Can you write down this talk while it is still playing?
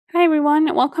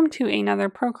everyone, welcome to another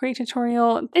Procreate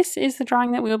tutorial. This is the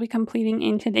drawing that we will be completing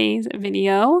in today's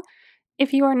video.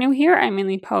 If you are new here, I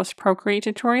mainly post Procreate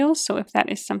tutorials, so if that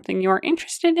is something you're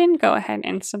interested in, go ahead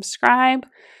and subscribe.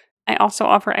 I also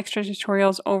offer extra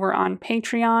tutorials over on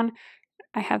Patreon.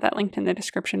 I have that linked in the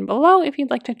description below if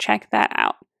you'd like to check that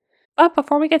out. But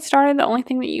before we get started, the only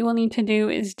thing that you will need to do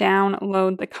is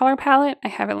download the color palette. I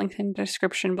have it linked in the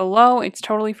description below. It's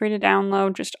totally free to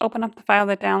download. Just open up the file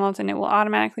that downloads and it will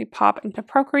automatically pop into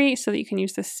Procreate so that you can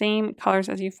use the same colors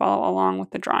as you follow along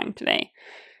with the drawing today.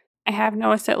 I have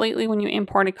noticed that lately when you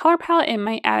import a color palette, it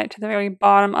might add it to the very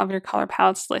bottom of your color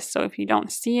palettes list. So if you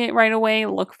don't see it right away,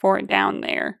 look for it down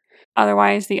there.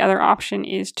 Otherwise, the other option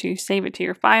is to save it to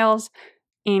your files.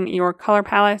 In your color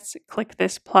palettes, click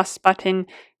this plus button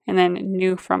and then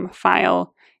new from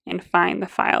file and find the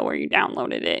file where you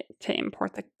downloaded it to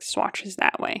import the swatches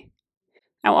that way.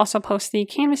 I will also post the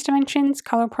canvas dimensions,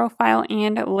 color profile,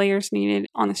 and layers needed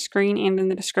on the screen and in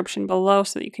the description below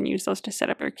so that you can use those to set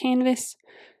up your canvas.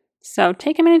 So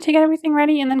take a minute to get everything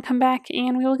ready and then come back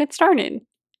and we will get started.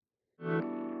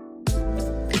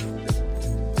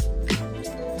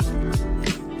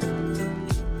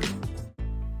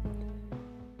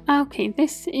 Okay,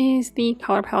 this is the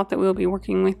color palette that we'll be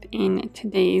working with in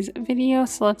today's video,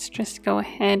 so let's just go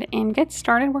ahead and get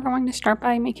started. We're going to start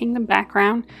by making the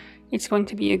background. It's going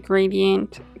to be a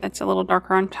gradient that's a little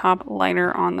darker on top,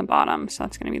 lighter on the bottom, so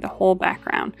that's going to be the whole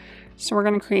background. So we're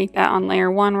going to create that on layer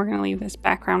 1. We're going to leave this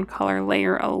background color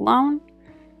layer alone.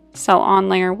 So on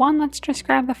layer 1, let's just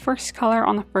grab the first color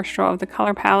on the first row of the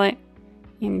color palette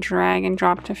and drag and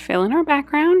drop to fill in our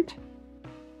background.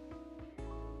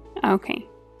 Okay.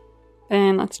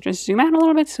 Then let's just zoom out a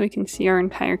little bit so we can see our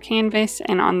entire canvas.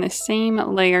 And on this same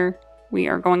layer, we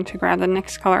are going to grab the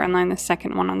next color and line the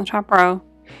second one on the top row.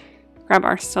 Grab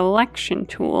our selection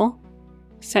tool,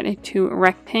 set it to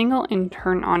rectangle and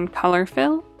turn on color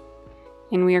fill.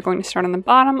 And we are going to start on the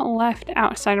bottom left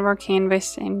outside of our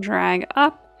canvas and drag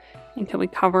up until we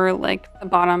cover like the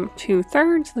bottom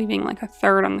 2/3, leaving like a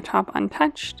third on the top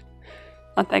untouched.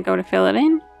 Let that go to fill it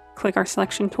in. Click our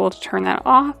selection tool to turn that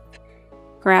off.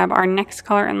 Grab our next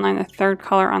color and line the third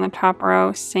color on the top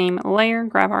row, same layer.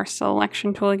 Grab our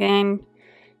selection tool again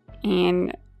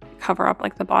and cover up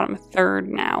like the bottom third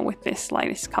now with this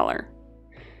lightest color.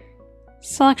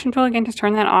 Selection tool again to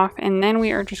turn that off, and then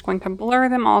we are just going to blur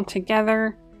them all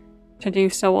together. To do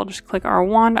so, we'll just click our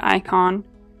wand icon,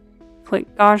 click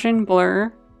Gaussian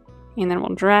blur, and then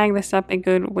we'll drag this up a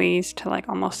good ways to like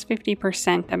almost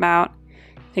 50% about,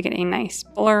 to get a nice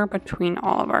blur between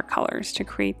all of our colors to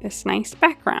create this nice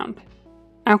background.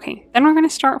 Okay, then we're going to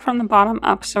start from the bottom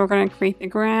up. So we're going to create the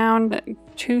ground,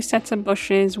 2 sets of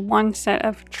bushes, 1 set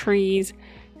of trees,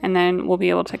 and then we'll be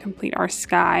able to complete our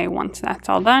sky once that's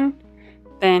all done.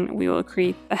 Then we will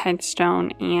create the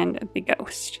headstone and the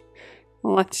ghost.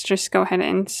 Let's just go ahead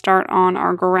and start on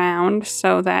our ground.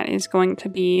 So that is going to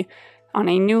be on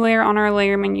a new layer on our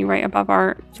layer menu right above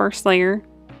our first layer.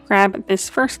 Grab this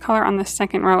first color on the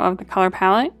second row of the color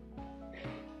palette.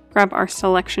 Grab our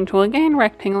selection tool again,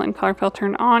 rectangle and color fill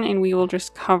turned on, and we will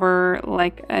just cover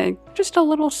like just a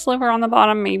little sliver on the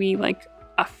bottom, maybe like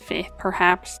a 1/5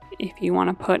 perhaps, if you want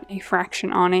to put a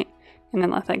fraction on it, and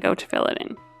then let that go to fill it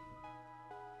in.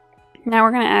 Now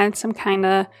we're going to add some kind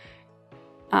of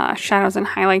shadows and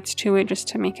highlights to it just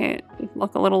to make it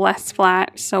look a little less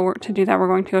flat. So to do that, we're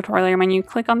going to go to our layer menu,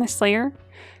 click on this layer,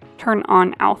 turn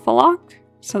on alpha lock,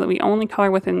 so that we only color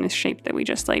within this shape that we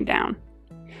just laid down.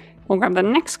 We'll grab the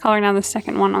next color, now the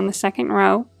second one on the second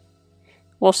row.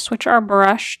 We'll switch our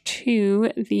brush to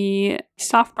the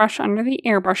soft brush under the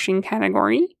airbrushing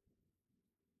category.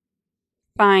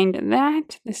 Find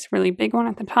that, this really big one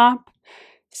at the top.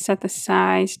 Set the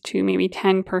size to maybe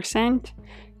 10%.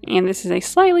 And this is a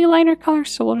slightly lighter color,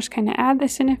 so we'll just kind of add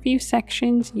this in a few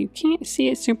sections. You can't see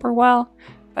it super well,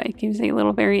 but it gives a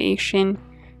little variation.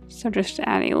 So just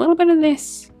add a little bit of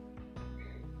this.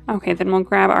 Okay, then we'll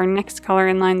grab our next color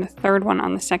and line the third one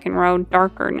on the second row,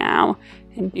 darker now,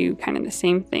 and do kind of the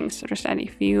same thing. So just add a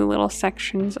few little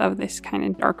sections of this kind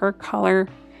of darker color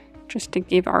just to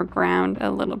give our ground a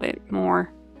little bit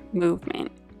more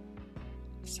movement.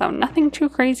 So nothing too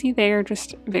crazy there,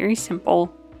 just very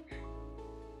simple.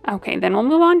 Okay, then we'll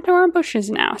move on to our bushes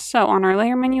now. So on our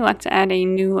layer menu, let's add a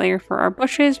new layer for our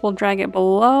bushes. We'll drag it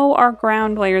below our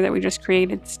ground layer that we just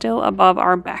created, still above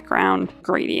our background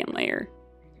gradient layer.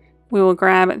 We will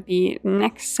grab the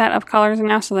next set of colors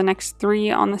now, so the next 3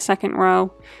 on the second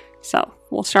row. So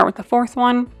we'll start with the 4th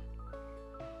one.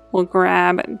 We'll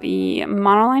grab the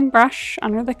monoline brush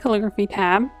under the calligraphy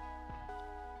tab.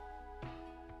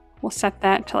 We'll set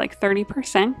that to like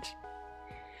 30%.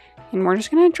 And we're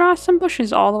just going to draw some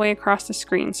bushes all the way across the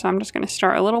screen. So I'm just going to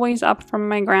start a little ways up from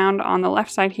my ground on the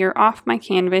left side here off my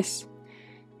canvas.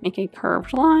 Make a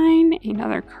curved line,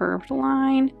 another curved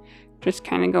line, just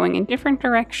kind of going in different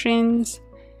directions,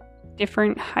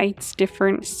 different heights,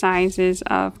 different sizes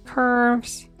of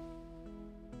curves,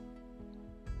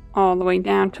 all the way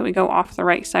down till we go off the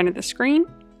right side of the screen.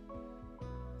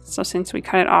 So since we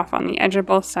cut it off on the edge of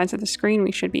both sides of the screen,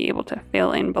 we should be able to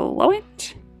fill in below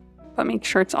it. But make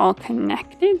sure it's all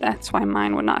connected. That's why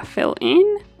mine would not fill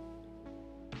in.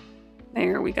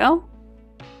 There we go.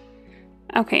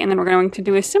 Okay, and then we're going to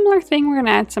do a similar thing. We're going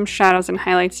to add some shadows and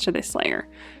highlights to this layer.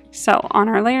 So on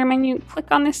our layer menu, click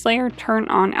on this layer, turn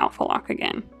on alpha lock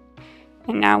again.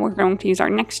 And now we're going to use our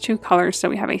next two colors. So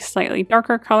we have a slightly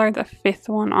darker color, the fifth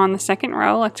one on the second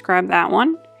row. Let's grab that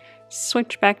one.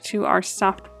 Switch back to our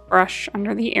soft brush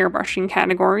under the airbrushing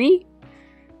category.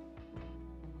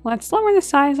 Let's lower the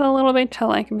size a little bit to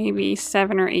like maybe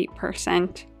 7 or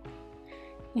 8%.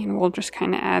 And we'll just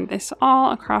kind of add this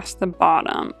all across the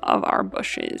bottom of our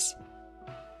bushes.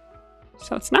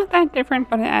 So it's not that different,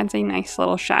 but it adds a nice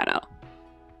little shadow.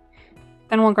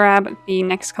 Then we'll grab the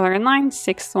next color in line,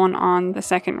 sixth one on the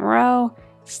second row,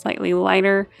 slightly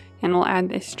lighter, and we'll add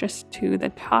this just to the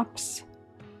tops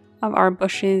of our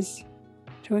bushes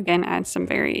to again add some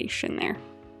variation there.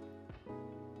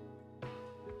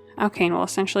 Okay, and we'll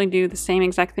essentially do the same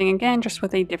exact thing again, just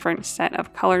with a different set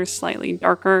of colors, slightly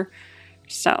darker.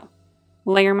 So,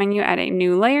 layer menu, add a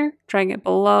new layer, drag it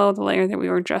below the layer that we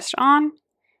were just on,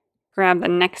 grab the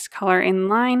next color in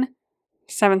line,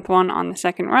 seventh one on the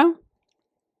second row,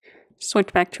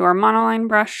 switch back to our monoline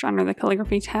brush under the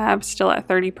calligraphy tab, still at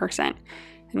 30%.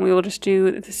 And we will just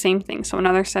do the same thing. So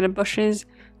another set of bushes,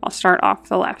 I'll start off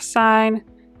the left side,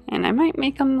 and I might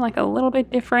make them like a little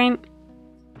bit different.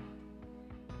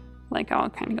 Like I'll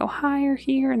kind of go higher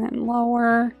here and then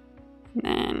lower, and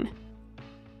then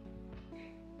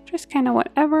just kind of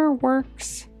whatever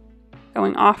works.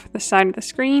 Going off the side of the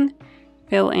screen,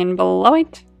 fill in below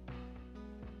it.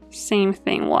 Same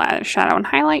thing, we'll add a shadow and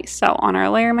highlight. So on our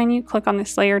layer menu, click on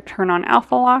this layer, turn on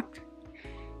alpha lock.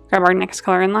 Grab our next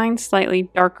color in line, slightly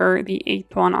darker, the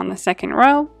eighth one on the second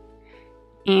row.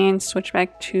 And switch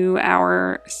back to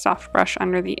our soft brush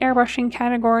under the airbrushing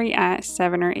category at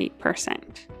 7 or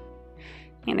 8%.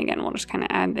 And again, we'll just kind of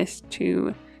add this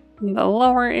to the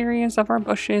lower areas of our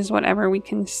bushes, whatever we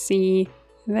can see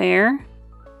there.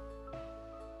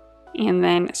 And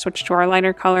then switch to our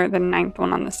lighter color, the ninth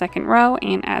one on the second row,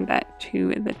 and add that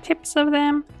to the tips of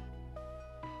them.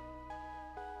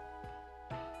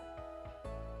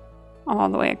 All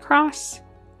the way across.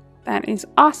 That is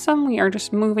awesome. We are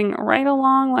just moving right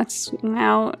along. Let's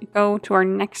now go to our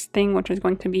next thing, which is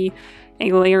going to be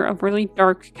a layer of really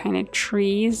dark kind of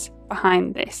trees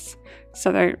behind this.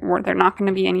 So they're not going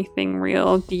to be anything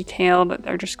real detailed.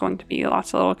 They're just going to be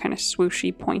lots of little kind of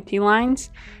swooshy, pointy lines.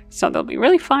 So they'll be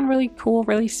really fun, really cool,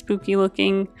 really spooky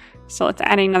looking. So let's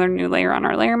add another new layer on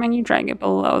our layer menu, drag it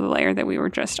below the layer that we were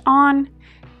just on.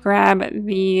 Grab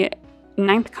the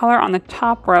ninth color on the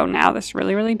top row now, this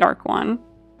really, really dark one.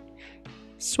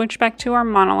 Switch back to our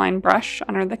monoline brush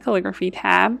under the calligraphy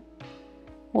tab.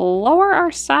 We'll lower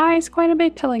our size quite a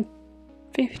bit to like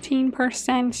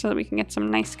 15% so that we can get some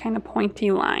nice kind of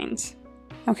pointy lines.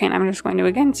 Okay, and I'm just going to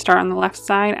again start on the left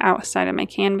side, outside of my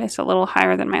canvas, a little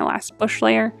higher than my last bush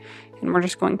layer. And we're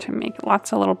just going to make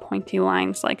lots of little pointy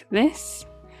lines like this,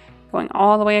 going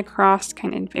all the way across,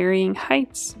 kind of varying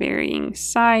heights, varying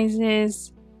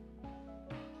sizes.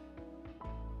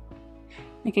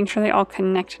 Making sure they all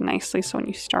connect nicely so when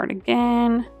you start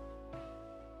again.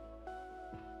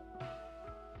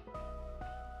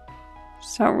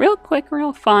 So real quick,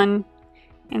 real fun,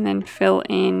 and then fill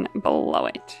in below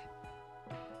it.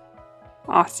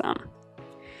 Awesome.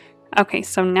 Okay,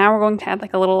 so now we're going to add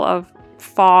like a little of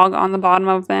fog on the bottom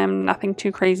of them. Nothing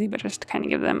too crazy, but just to kind of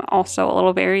give them also a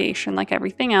little variation like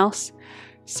everything else.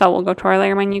 So we'll go to our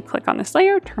layer menu, click on this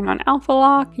layer, turn on alpha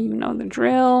lock, you know the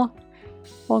drill.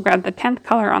 We'll grab the 10th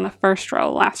color on the first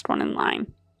row, last one in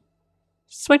line.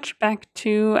 Switch back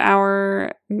to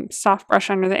our soft brush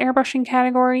under the airbrushing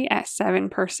category at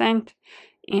 7%.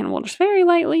 And we'll just very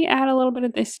lightly add a little bit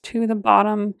of this to the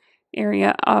bottom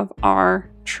area of our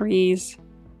trees.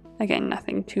 Again,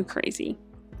 nothing too crazy.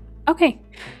 Okay,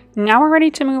 now we're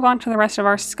ready to move on to the rest of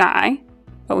our sky,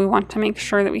 but we want to make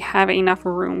sure that we have enough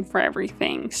room for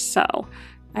everything. So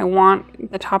I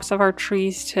want the tops of our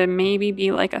trees to maybe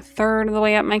be like a third of the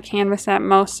way up my canvas at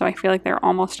most, so I feel like they're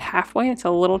almost halfway. It's a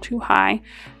little too high.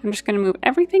 I'm just going to move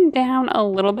everything down a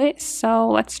little bit. So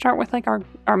let's start with like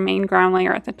our main ground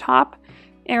layer at the top.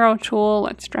 Arrow tool,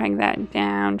 let's drag that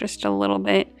down just a little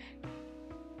bit.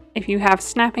 If you have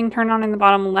snapping turned on in the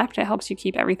bottom left, it helps you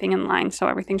keep everything in line. So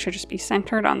everything should just be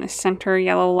centered on the center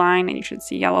yellow line, and you should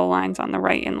see yellow lines on the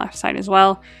right and left side as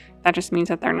well. That just means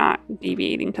that they're not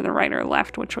deviating to the right or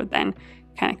left, which would then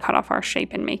kind of cut off our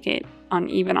shape and make it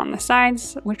uneven on the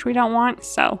sides, which we don't want.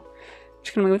 So I'm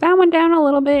just gonna move that one down a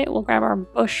little bit. We'll grab our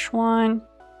bush one,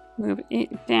 move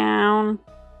it down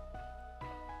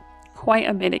quite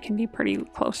a bit. It can be pretty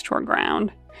close to our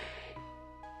ground.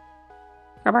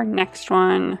 Grab our next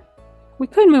one. We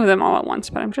could move them all at once,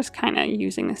 but I'm just kind of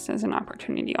using this as an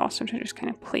opportunity also to just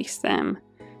kind of place them,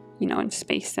 you know, and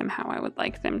space them how I would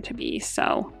like them to be.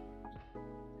 So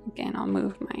again, I'll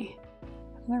move my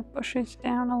other bushes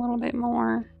down a little bit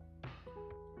more.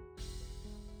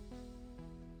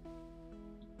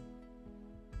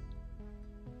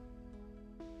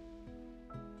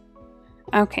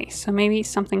 Okay, so maybe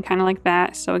something kind of like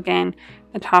that. So again,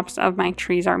 the tops of my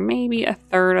trees are maybe a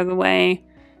third of the way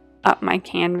up my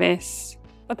canvas,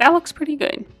 but that looks pretty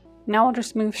good. Now we'll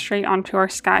just move straight onto our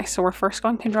sky. So we're first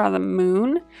going to draw the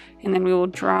moon, and then we will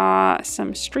draw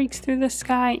some streaks through the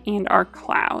sky and our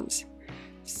clouds.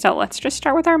 So let's just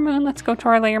start with our moon. Let's go to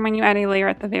our layer menu, add a layer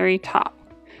at the very top.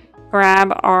 Grab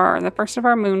the first of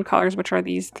our moon colors, which are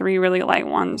these three really light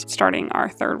ones, starting our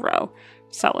third row.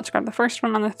 So let's grab the first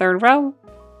one on the third row,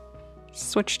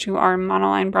 switch to our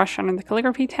monoline brush under the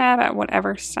calligraphy tab at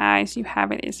whatever size you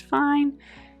have it is fine.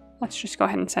 Let's just go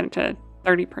ahead and set it to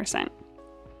 30%.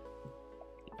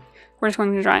 We're just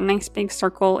going to draw a nice big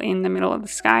circle in the middle of the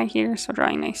sky here. So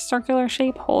drawing a nice circular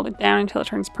shape, hold it down until it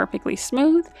turns perfectly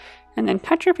smooth, and then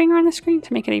touch your finger on the screen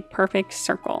to make it a perfect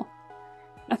circle.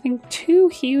 Nothing too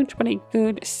huge, but a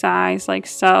good size like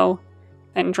so.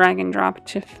 Then drag and drop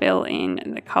to fill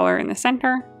in the color in the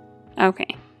center.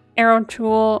 Okay, arrow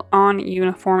tool on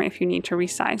uniform if you need to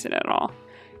resize it at all.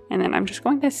 And then I'm just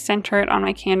going to center it on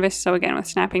my canvas. So again, with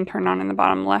snapping turned on in the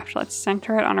bottom left, let's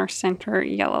center it on our center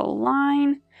yellow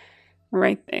line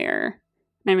right there.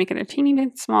 And I make it a teeny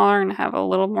bit smaller and have a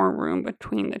little more room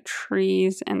between the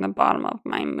trees and the bottom of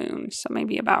my moon. So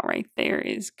maybe about right there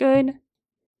is good.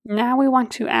 Now we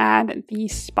want to add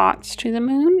these spots to the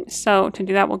moon. So to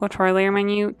do that, we'll go to our layer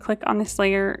menu, click on this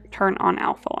layer, turn on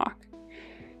alpha lock.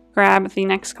 Grab the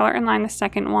next color and line the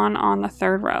second one on the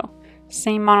third row.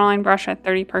 Same monoline brush at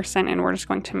 30%, and we're just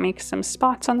going to make some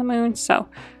spots on the moon. So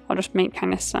I'll just make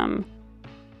kind of some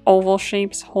oval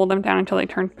shapes, hold them down until they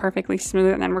turn perfectly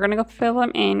smooth, and then we're going to go fill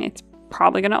them in. It's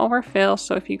probably going to overfill,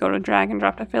 so if you go to drag and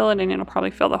drop to fill it in, it'll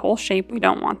probably fill the whole shape. We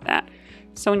don't want that.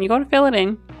 So when you go to fill it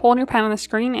in, hold your pen on the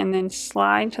screen and then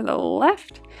slide to the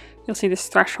left. You'll see this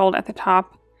threshold at the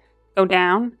top go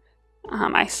down.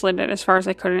 I slid it as far as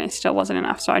I could and it still wasn't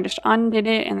enough. So I just undid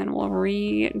it, and then we'll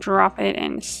re-drop it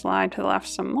and slide to the left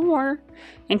some more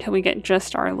until we get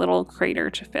just our little crater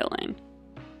to fill in.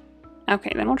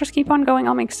 Okay, then we'll just keep on going.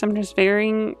 I'll make some just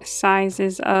varying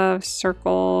sizes of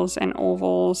circles and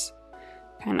ovals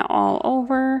kind of all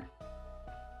over.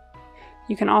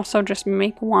 You can also just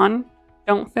make one.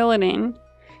 Don't fill it in.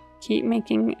 Keep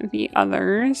making the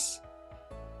others.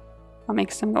 I'll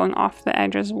make some going off the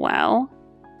edge as well.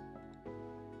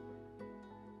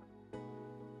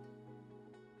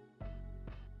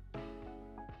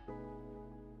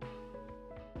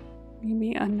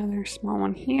 Maybe another small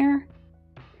one here.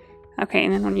 Okay,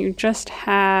 and then when you just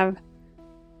have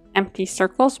empty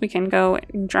circles, we can go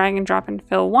and drag and drop and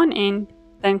fill one in.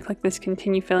 Then click this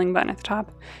continue filling button at the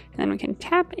top, and then we can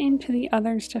tap into the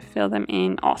others to fill them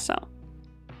in also.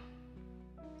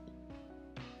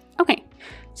 Okay,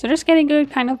 so just get a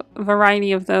good kind of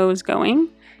variety of those going,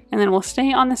 and then we'll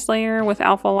stay on this layer with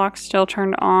alpha lock still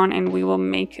turned on, and we will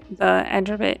make the edge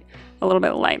of it a little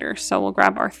bit lighter. So we'll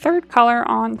grab our third color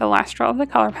on the last row of the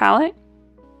color palette.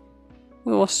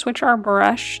 We will switch our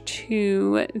brush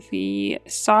to the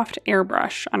soft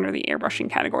airbrush under the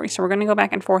airbrushing category. So we're going to go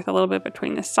back and forth a little bit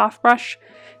between the soft brush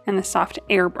and the soft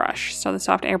airbrush. So the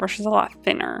soft airbrush is a lot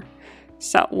thinner.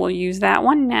 So we'll use that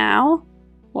one now.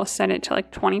 We'll set it to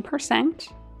like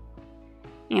 20%.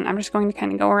 And I'm just going to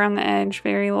kind of go around the edge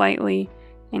very lightly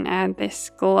and add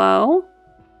this glow.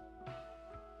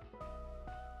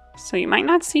 So you might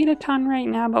not see it a ton right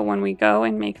now, but when we go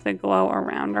and make the glow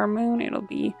around our moon, it'll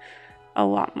be a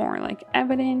lot more like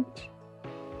evident.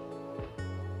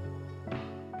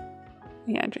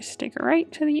 Yeah, just stick it right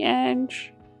to the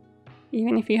edge.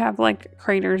 Even if you have like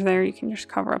craters there, you can just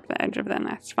cover up the edge of them,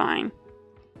 that's fine.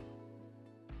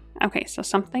 Okay, so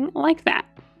something like that.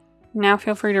 Now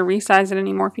feel free to resize it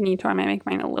anymore if you need to. I might make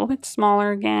mine a little bit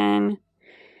smaller again.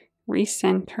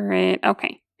 Recenter it.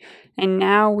 Okay. And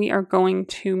now we are going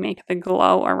to make the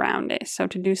glow around it. So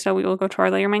to do so, we will go to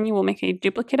our layer menu. We'll make a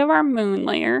duplicate of our moon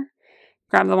layer.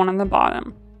 Grab the one on the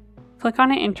bottom. Click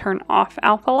on it and turn off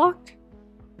alpha lock.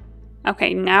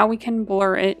 Okay, now we can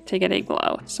blur it to get a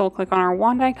glow. So we'll click on our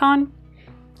wand icon,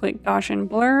 click Gaussian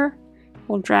blur.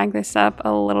 We'll drag this up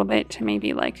a little bit to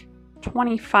maybe like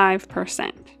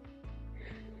 25%.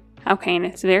 Okay, and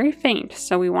it's very faint,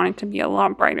 so we want it to be a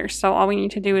lot brighter. So all we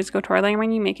need to do is go to our layer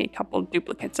menu, make a couple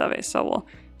duplicates of it. So we'll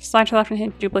slide to the left and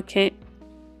hit duplicate.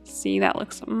 See, that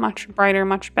looks much brighter,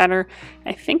 much better.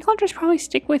 I think I'll just probably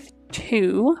stick with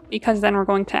 2 because then we're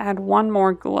going to add one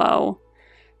more glow.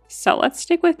 So let's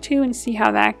stick with 2 and see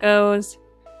how that goes.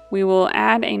 We will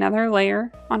add another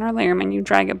layer on our layer menu,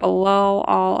 drag it below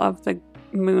all of the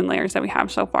moon layers that we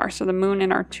have so far. So the moon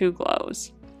and our 2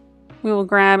 glows. We will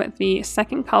grab the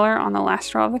second color on the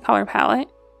last row of the color palette,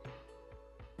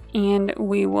 and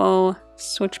we will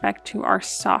switch back to our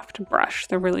soft brush,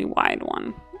 the really wide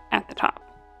one at the top.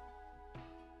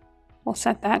 We'll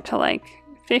set that to like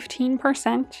 15%,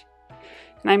 and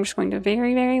I'm just going to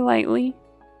very, very lightly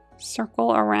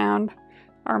circle around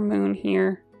our moon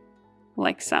here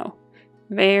like so.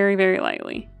 Very, very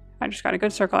lightly. I just got a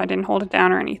good circle. I didn't hold it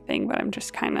down or anything, but I'm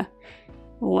just kind of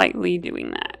lightly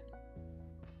doing that.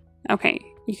 Okay,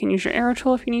 you can use your arrow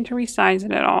tool if you need to resize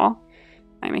it at all.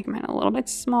 I make mine a little bit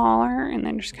smaller and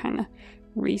then just kind of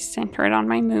recenter it on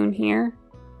my moon here.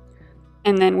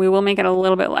 And then we will make it a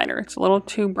little bit lighter. It's a little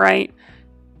too bright,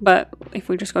 but if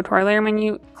we just go to our layer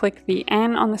menu, click the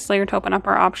N on this layer to open up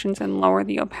our options and lower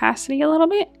the opacity a little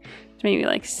bit to maybe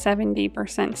like 70%,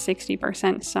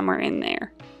 60%, somewhere in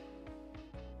there.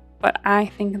 But I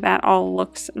think that all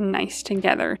looks nice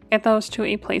together. Get those to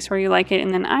a place where you like it,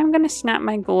 and then I'm going to snap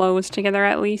my glows together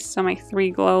at least. So my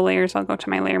 3 glow layers, I'll go to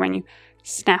my layer menu,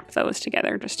 snap those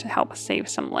together just to help save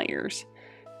some layers.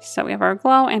 So we have our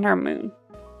glow and our moon.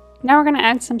 Now we're going to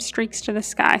add some streaks to the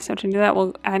sky. So to do that,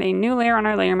 we'll add a new layer on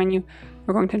our layer menu.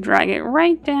 We're going to drag it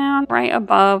right down, right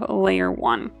above layer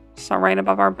 1. So right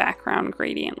above our background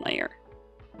gradient layer.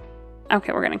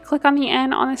 Okay, we're going to click on the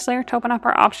N on this layer to open up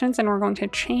our options, and we're going to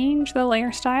change the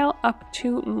layer style up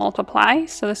to multiply.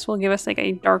 So this will give us like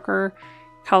a darker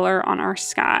color on our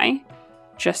sky,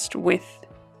 just with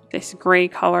this gray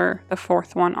color, the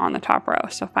 4th one on the top row.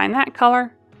 So find that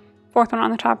color, 4th one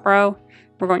on the top row.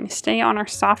 We're going to stay on our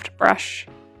soft brush.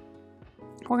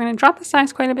 We're going to drop the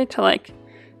size quite a bit to like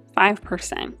 5.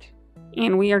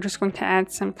 And we are just going to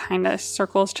add some kind of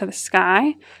circles to the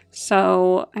sky.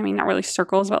 So, I mean, not really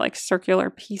circles, but like circular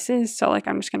pieces. So like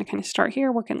I'm just going to kind of start here,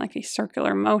 work in like a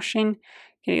circular motion,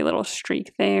 get a little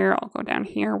streak there. I'll go down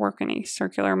here, work in a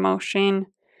circular motion,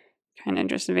 kind of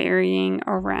just varying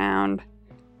around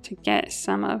to get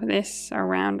some of this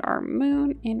around our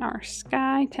moon in our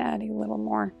sky to add a little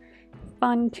more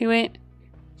fun to it.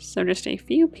 So just a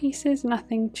few pieces,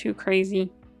 nothing too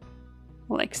crazy,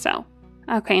 like so.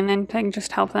 Okay, and then to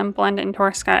just help them blend into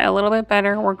our sky a little bit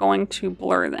better, we're going to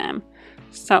blur them.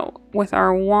 So with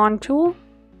our wand tool,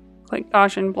 click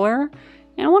Gaussian blur,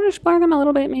 and we'll just blur them a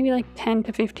little bit, maybe like 10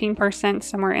 to 15%,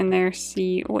 somewhere in there.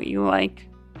 See what you like.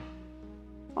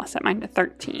 I'll set mine to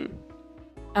 13.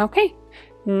 Okay,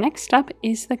 next up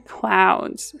is the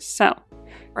clouds. So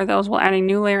for those, we'll add a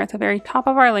new layer at the very top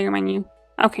of our layer menu.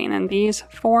 Okay, and then these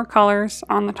 4 colors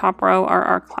on the top row are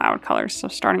our cloud colors. So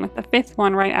starting with the 5th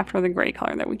one right after the gray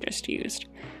color that we just used.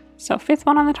 So 5th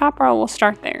one on the top row, we'll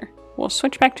start there. We'll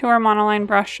switch back to our monoline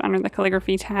brush under the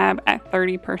calligraphy tab at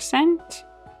 30%.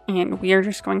 And we are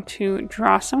just going to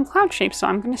draw some cloud shapes. So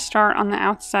I'm going to start on the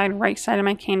outside right side of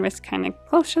my canvas, kind of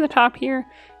close to the top here.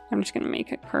 I'm just going to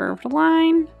make a curved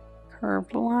line,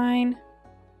 curved line,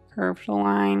 curved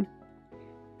line,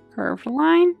 curved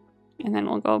line. And then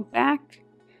we'll go back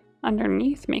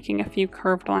underneath, making a few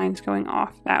curved lines going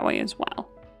off that way as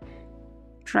well.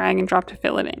 Drag and drop to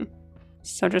fill it in.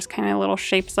 So just kind of little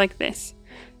shapes like this.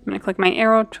 I'm going to click my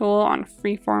arrow tool on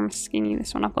freeform, skinny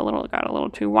this one up a little. It got a little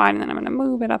too wide, and then I'm going to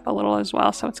move it up a little as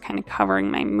well, so it's kind of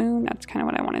covering my moon. That's kind of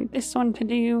what I wanted this one to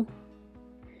do.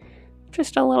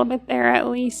 Just a little bit there at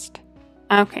least.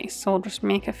 Okay, so we'll just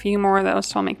make a few more of those.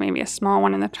 So I'll make maybe a small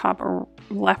one in the top or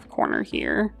left corner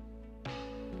here.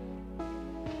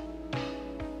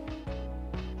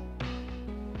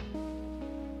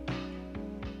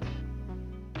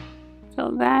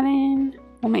 Fill that in.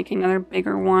 We'll make another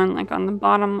bigger one like on the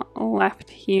bottom left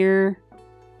here.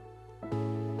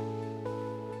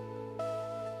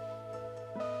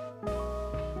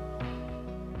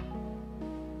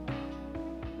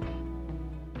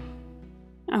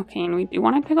 Okay, and we do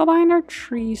want it to go behind our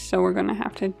trees, so we're gonna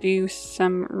have to do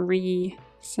some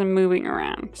moving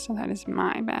around. So that is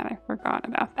my bad, I forgot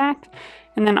about that.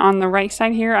 And then on the right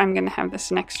side here, I'm gonna have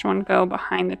this next one go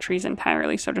behind the trees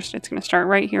entirely. So just it's gonna start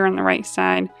right here on the right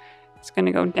side, It's going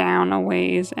to go down a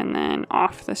ways and then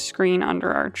off the screen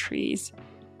under our trees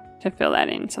to fill that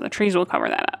in. So the trees will cover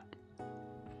that up.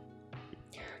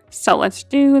 So let's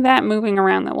do that moving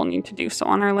around that we'll need to do. So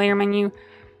on our layer menu,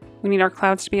 we need our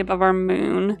clouds to be above our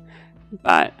moon,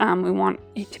 but we want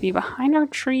it to be behind our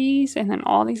trees and then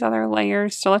all these other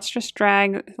layers. So let's just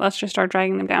start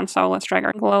dragging them down. So let's drag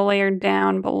our glow layer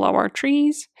down below our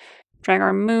trees, drag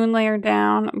our moon layer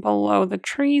down below the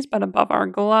trees, but above our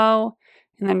glow,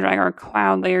 and then drag our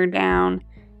cloud layer down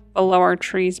below our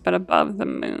trees, but above the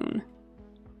moon.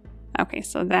 Okay,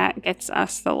 so that gets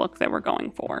us the look that we're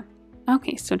going for.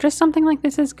 Okay, so just something like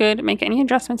this is good. Make any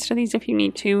adjustments to these if you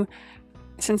need to.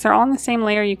 Since they're all in the same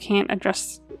layer, you can't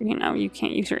adjust, you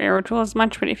can't use your arrow tool as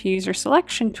much, but if you use your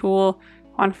selection tool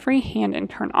on freehand and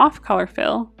turn off color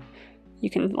fill, you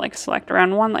can like select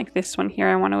around one, like this one here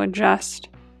I want to adjust.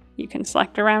 You can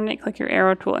select around it, click your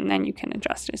arrow tool, and then you can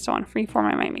adjust it. So on freeform,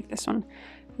 I might make this one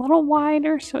a little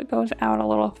wider so it goes out a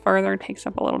little further, takes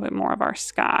up a little bit more of our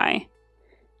sky.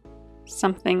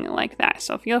 Something like that.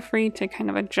 So feel free to kind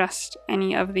of adjust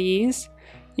any of these.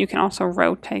 You can also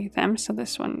rotate them. So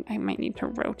this one I might need to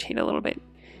rotate a little bit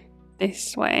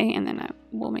this way, and then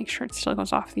we'll make sure it still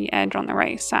goes off the edge on the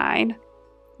right side.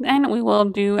 Then we will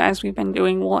do as we've been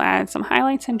doing, we'll add some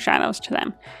highlights and shadows to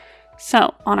them.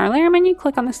 So on our layer menu,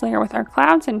 click on this layer with our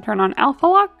clouds and turn on alpha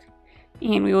lock.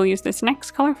 And we will use this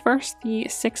next color first, the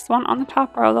 6th one on the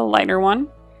top row, the lighter one.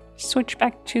 Switch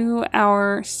back to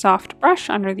our soft brush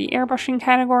under the airbrushing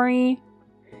category.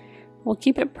 We'll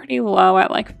keep it pretty low at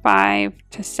like 5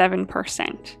 to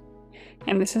 7%.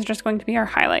 And this is just going to be our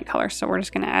highlight color. So we're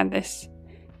just going to add this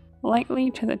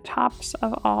lightly to the tops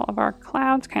of all of our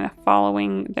clouds, kind of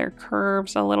following their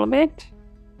curves a little bit.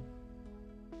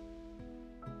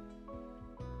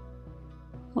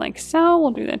 Like so.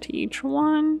 We'll do that to each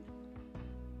one.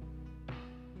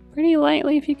 Pretty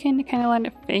lightly if you can, to kind of let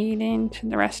it fade into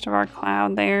the rest of our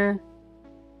cloud there.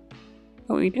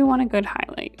 But we do want a good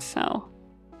highlight, so.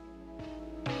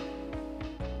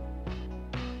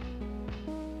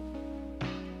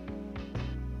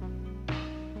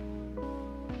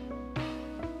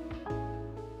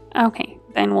 Okay,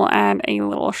 then we'll add a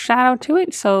little shadow to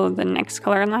it. So the next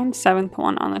color line, 7th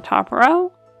one on the top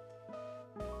row.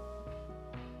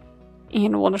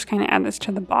 And we'll just kind of add this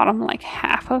to the bottom, like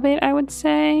half of it, I would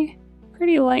say.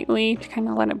 Pretty lightly to kind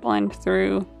of let it blend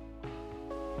through.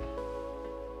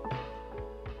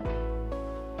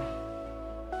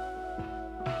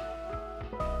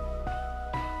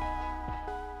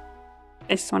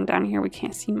 This one down here we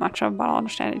can't see much of, but I'll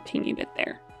just add a teeny bit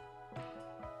there.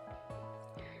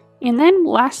 And then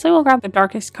lastly, we'll grab the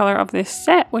darkest color of this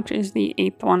set, which is the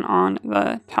 8th one on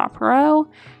the top row.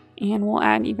 And we'll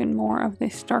add even more of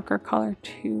this darker color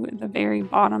to the very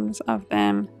bottoms of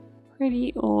them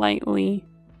pretty lightly.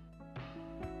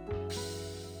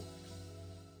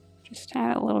 Just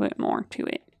add a little bit more to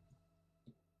it.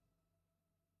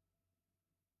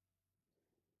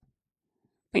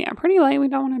 But yeah, pretty light. We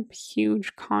don't want a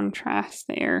huge contrast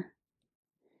there.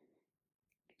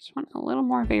 Just want a little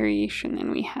more variation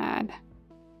than we had.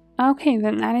 Okay,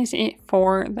 then that is it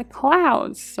for the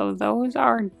clouds. So those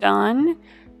are done.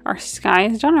 Our sky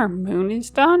is done, our moon is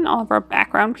done, all of our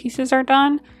background pieces are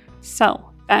done.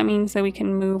 So that means that we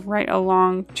can move right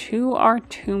along to our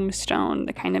tombstone,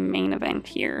 the kind of main event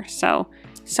here. So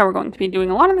we're going to be doing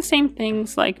a lot of the same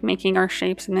things, like making our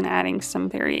shapes and then adding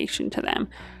some variation to them.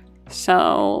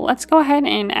 So let's go ahead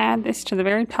and add this to the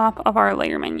very top of our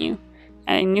layer menu.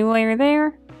 Add a new layer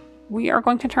there. We are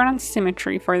going to turn on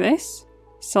symmetry for this.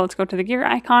 So let's go to the gear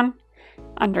icon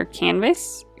under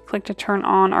canvas. Click to turn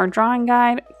on our drawing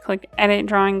guide, click edit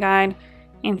drawing guide,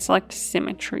 and select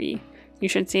symmetry. You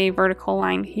should see a vertical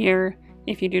line here.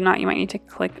 If you do not, you might need to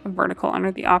click vertical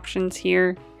under the options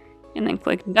here and then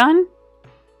click done.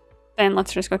 Then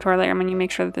let's just go to our layer menu,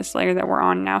 make sure that this layer that we're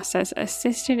on now says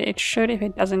assisted. It should. If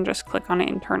it doesn't, just click on it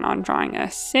and turn on drawing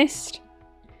assist.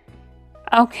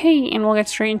 Okay, and we'll get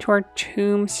straight into our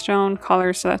tombstone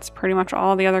colors. So that's pretty much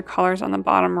all the other colors on the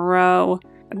bottom row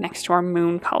next to our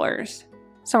moon colors.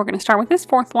 So we're going to start with this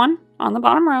 4th one on the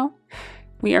bottom row.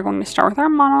 We are going to start with our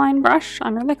monoline brush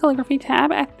under the calligraphy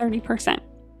tab at 30%.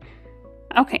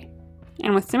 Okay,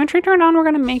 and with symmetry turned on, we're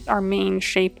going to make our main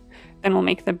shape. Then we'll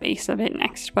make the base of it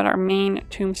next. But our main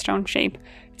tombstone shape,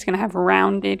 it's going to have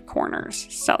rounded corners.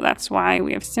 So that's why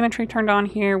we have symmetry turned on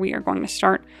here. We are going to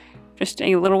start just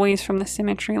a little ways from the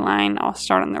symmetry line. I'll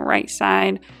start on the right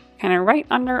side, kind of right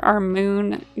under our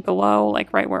moon glow,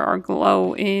 like right where our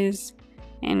glow is.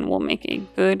 And we'll make a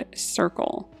good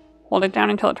circle. Hold it down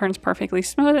until it turns perfectly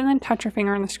smooth and then touch your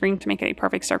finger on the screen to make it a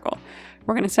perfect circle.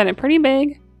 We're going to set it pretty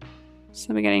big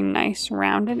So we're getting nice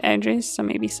rounded edges, so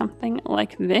maybe something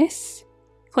like this.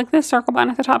 Click the circle button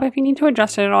at the top if you need to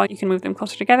adjust it at all. You can move them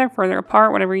closer together, further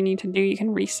apart, whatever you need to do. You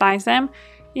can resize them.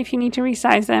 If you need to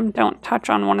resize them, don't touch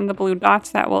on one of the blue dots.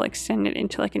 That will extend it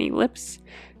into like an ellipse.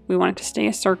 We want it to stay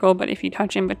a circle, but if you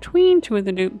touch in between two of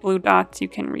the blue dots, you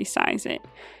can resize it.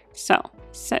 So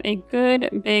set a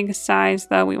good big size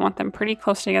though. We want them pretty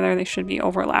close together. They should be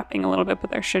overlapping a little bit,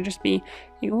 but there should just be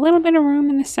a little bit of room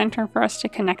in the center for us to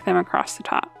connect them across the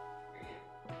top.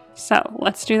 So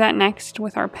let's do that next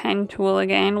with our pen tool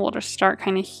again. We'll just start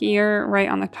kind of here, right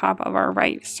on the top of our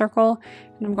right circle.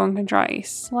 And I'm going to draw a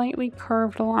slightly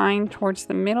curved line towards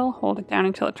the middle. Hold it down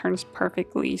until it turns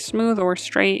perfectly smooth or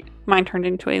straight. Mine turned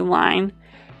into a line.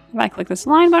 If I click this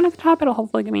line button at the top, it'll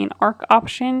hopefully give me an arc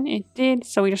option. It did,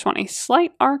 so we just want a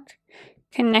slight arc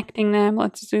connecting them.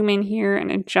 Let's zoom in here and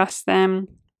adjust them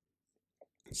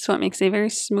so it makes a very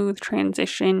smooth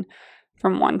transition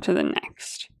from one to the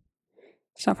next.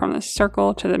 So from the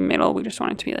circle to the middle, we just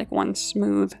want it to be like one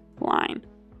smooth line.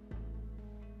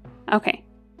 Okay,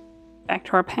 back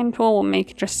to our pen tool, we'll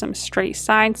make just some straight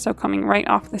sides. So coming right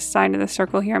off the side of the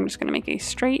circle here, I'm just gonna make a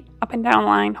straight up and down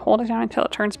line, hold it down until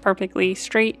it turns perfectly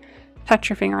straight, touch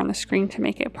your finger on the screen to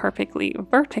make it perfectly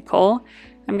vertical.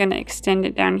 I'm gonna extend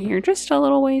it down here just a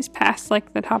little ways past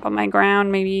like the top of my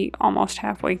ground, maybe almost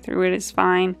halfway through it is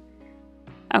fine.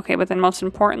 Okay, but then most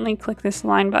importantly, click this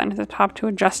line button at the top to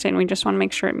adjust it, and we just want to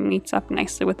make sure it meets up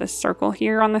nicely with this circle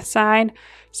here on the side.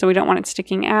 So we don't want it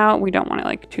sticking out, we don't want it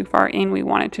like too far in, we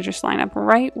want it to just line up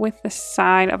right with the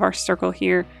side of our circle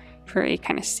here for a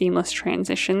kind of seamless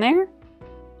transition there.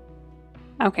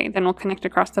 Okay, then we'll connect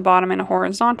across the bottom in a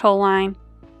horizontal line.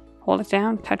 Hold it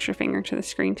down, touch your finger to the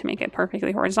screen to make it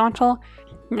perfectly horizontal.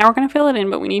 Now we're going to fill it in,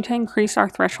 but we need to increase our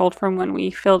threshold from when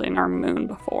we filled in our moon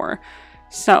before.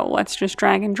 So let's just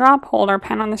drag and drop, hold our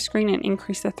pen on the screen and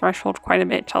increase the threshold quite a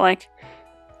bit to like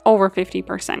over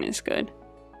 50% is good.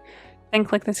 Then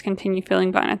click this continue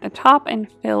filling button at the top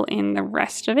and fill in the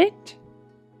rest of it.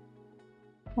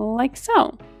 Like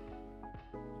so.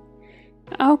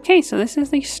 Okay, so this is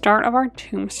the start of our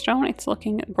tombstone. It's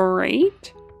looking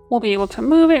great. We'll be able to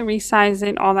move it, resize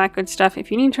it, all that good stuff.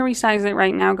 If you need to resize it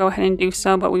right now, go ahead and do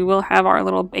so, but we will have our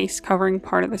little base covering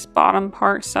part of this bottom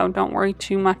part, so don't worry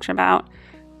too much about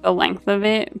the length of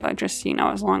it, but just, you know,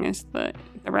 as long as the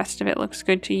rest of it looks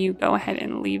good to you, go ahead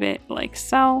and leave it like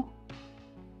so.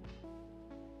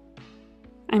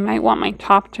 I might want my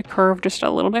top to curve just a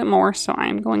little bit more, so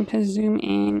I'm going to zoom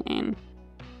in and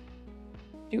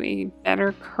do a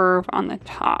better curve on the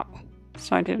top.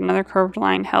 So I did another curved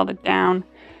line, held it down.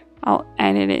 I'll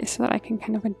edit it so that I can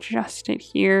kind of adjust it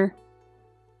here.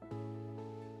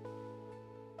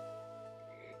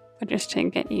 But just to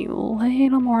get a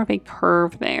little more of a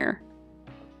curve there.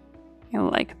 I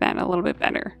like that a little bit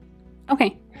better.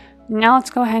 Okay, now let's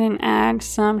go ahead and add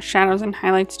some shadows and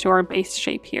highlights to our base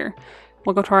shape here.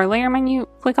 We'll go to our layer menu,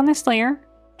 click on this layer,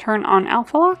 turn on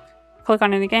alpha lock, click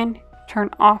on it again,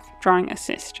 turn off drawing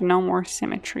assist. No more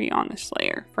symmetry on this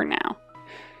layer for now.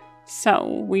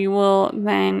 So we will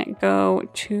then go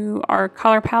to our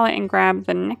color palette and grab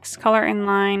the next color in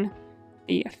line,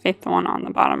 the fifth one on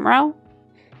the bottom row.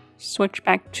 Switch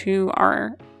back to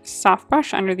our soft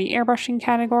brush under the airbrushing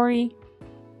category.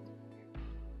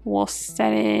 We'll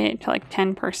set it to like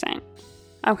 10%.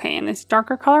 Okay, in this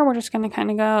darker color, we're just going to kind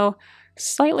of go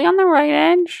slightly on the right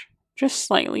edge, just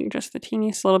slightly, just the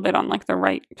teeniest little bit on like the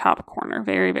right top corner,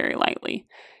 very, very lightly.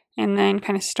 And then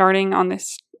kind of starting on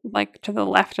this, like to the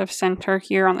left of center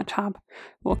here on the top,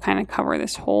 we'll kind of cover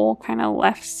this whole kind of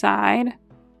left side.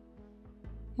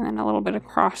 And then a little bit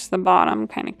across the bottom,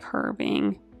 kind of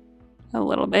curving a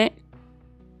little bit.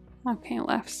 Okay,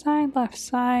 left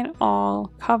side,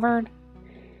 all covered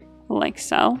like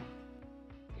so.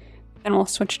 Then we'll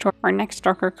switch to our next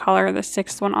darker color, the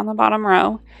sixth one on the bottom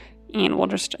row, and we'll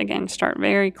just again start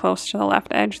very close to the left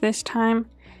edge this time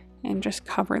and just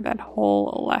cover that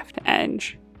whole left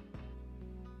edge.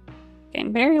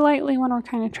 Again, very lightly when we're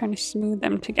kind of trying to smooth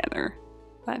them together.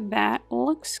 But that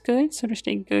looks good, so just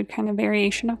a good kind of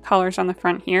variation of colors on the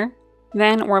front here.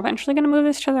 Then we're eventually going to move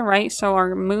this to the right, so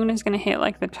our moon is going to hit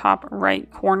like the top right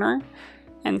corner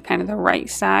and kind of the right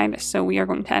side, so we are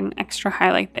going to add an extra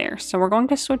highlight there. So we're going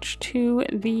to switch to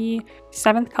the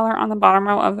seventh color on the bottom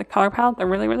row of the color palette, the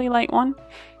really, really light one,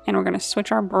 and we're going to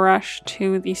switch our brush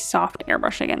to the soft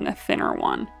airbrush again, the thinner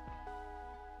one.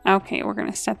 Okay, we're going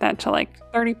to set that to like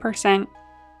 30%,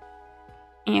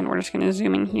 and we're just going to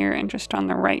zoom in here and just on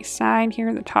the right side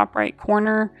here, the top right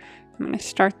corner, I'm going to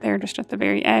start there just at the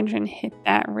very edge and hit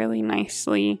that really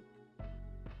nicely.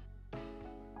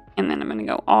 And then I'm going to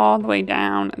go all the way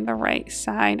down the right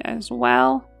side as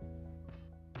well.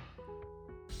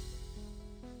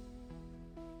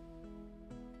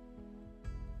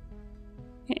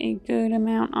 Get a good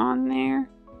amount on there.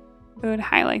 Good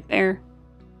highlight there.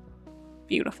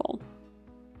 Beautiful.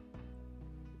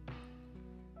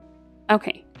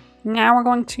 Okay, now we're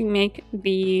going to make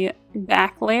the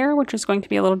back layer, which is going to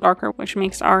be a little darker, which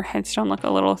makes our headstone look a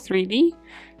little 3D.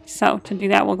 So to do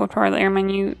that, we'll go to our layer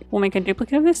menu. We'll make a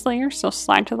duplicate of this layer. So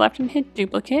slide to the left and hit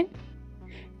duplicate.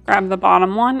 Grab the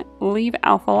bottom one, leave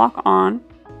alpha lock on.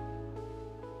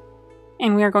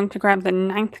 And we are going to grab the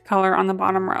 9th color on the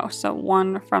bottom row, so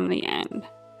one from the end.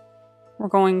 We're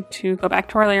going to go back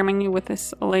to our layer menu with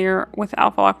this layer with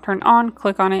alpha lock turned on,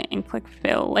 click on it and click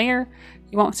fill layer.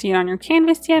 You won't see it on your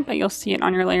canvas yet, but you'll see it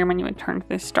on your layer menu and turn to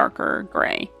this darker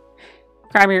gray.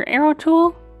 Grab your arrow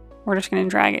tool. We're just going to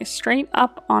drag it straight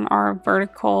up on our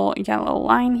vertical yellow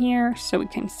line here so we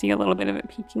can see a little bit of it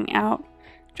peeking out.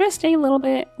 Just a little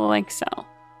bit like so.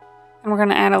 And we're going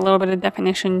to add a little bit of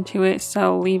definition to it,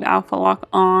 so leave alpha lock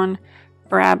on,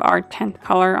 grab our 10th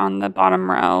color on the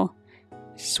bottom row,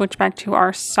 switch back to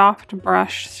our soft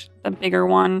brush, the bigger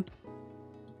one,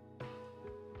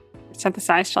 set the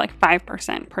size to like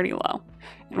 5%, pretty low.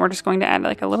 And we're just going to add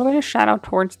like a little bit of shadow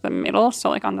towards the middle,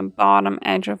 so like on the bottom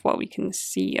edge of what we can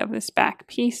see of this back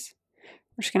piece.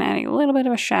 We're just going to add a little bit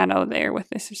of a shadow there with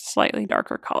this slightly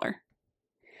darker color.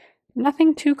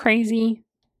 Nothing too crazy.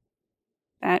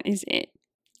 That is it.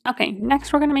 Okay,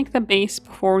 next we're going to make the base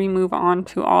before we move on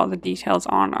to all the details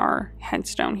on our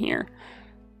headstone here.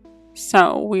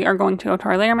 So we are going to go to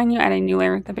our layer menu, add a new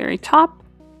layer at the very top,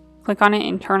 click on it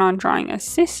and turn on drawing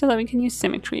assist so that we can use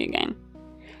symmetry again.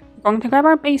 We're going to grab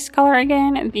our base color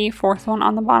again, the 4th one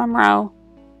on the bottom row,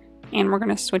 and we're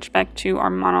going to switch back to our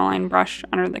monoline brush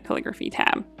under the calligraphy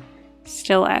tab,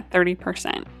 still at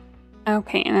 30%.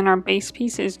 Okay, and then our base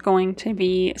piece is going to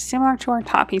be similar to our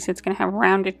top piece. It's going to have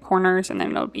rounded corners, and then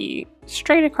it'll be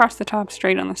straight across the top,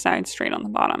 straight on the side, straight on the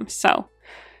bottom. So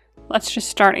let's just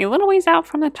start a little ways out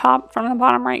from the top, from the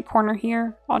bottom right corner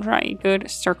here. I'll draw a good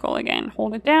circle again.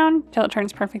 Hold it down till it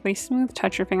turns perfectly smooth.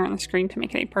 Touch your finger on the screen to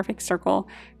make it a perfect circle.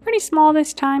 Pretty small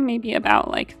this time, maybe about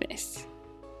like this.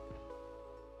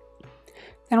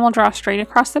 Then we'll draw straight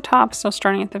across the top. So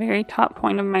starting at the very top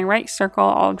point of my right circle,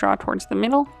 I'll draw towards the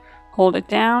middle. Hold it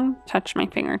down, touch my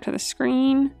finger to the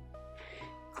screen,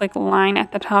 click line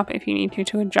at the top if you need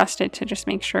to adjust it to just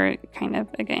make sure it kind of,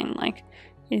 again, like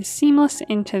is seamless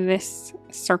into this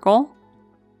circle.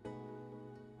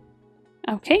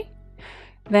 Okay,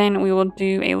 then we will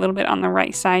do a little bit on the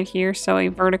right side here, so a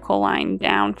vertical line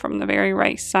down from the very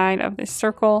right side of this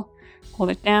circle.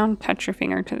 Hold it down, touch your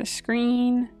finger to the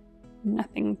screen,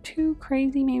 nothing too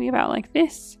crazy, maybe about like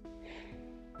this.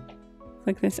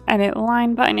 Click this edit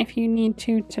line button if you need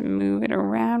to move it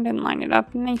around and line it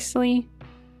up nicely.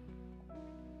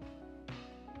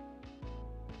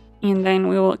 And then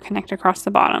we will connect across the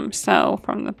bottom. So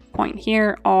from the point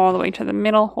here all the way to the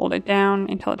middle, hold it down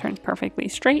until it turns perfectly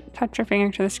straight. Touch your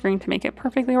finger to the screen to make it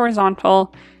perfectly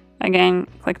horizontal. Again,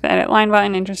 click the edit line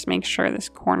button and just make sure this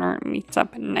corner meets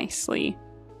up nicely,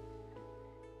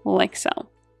 like so.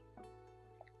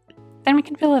 Then we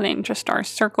can fill it in, just our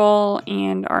circle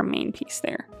and our main piece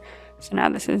there. So now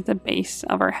this is the base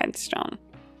of our headstone.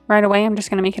 Right away, I'm just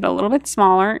going to make it a little bit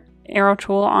smaller. Arrow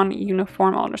tool on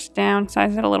uniform, I'll just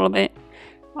downsize it a little bit.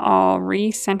 I'll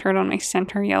recenter it on my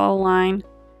center yellow line,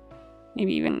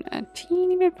 maybe even a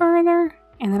teeny bit further.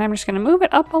 And then I'm just going to move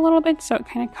it up a little bit so it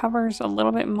kind of covers a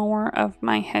little bit more of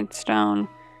my headstone.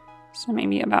 So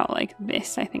maybe about like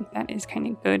this. I think that is kind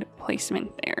of good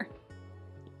placement there.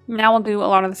 Now we'll do a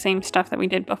lot of the same stuff that we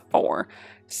did before.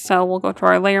 So we'll go to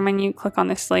our layer menu, click on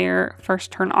this layer,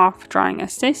 first turn off drawing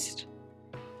assist.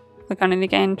 Click on it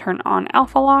again, turn on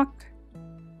alpha lock.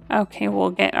 Okay, we'll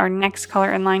get our next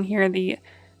color in line here, the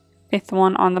 5th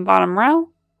one on the bottom row.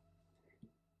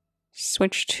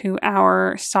 Switch to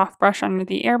our soft brush under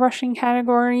the airbrushing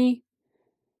category.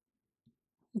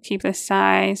 We'll keep the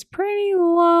size pretty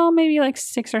low, maybe like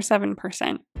 6 or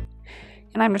 7%.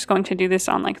 And I'm just going to do this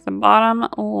on like the bottom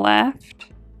left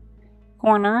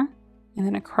corner and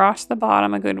then across the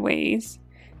bottom a good ways,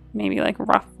 maybe like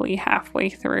roughly halfway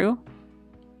through.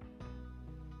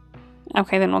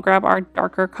 Okay, then we'll grab our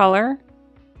darker color,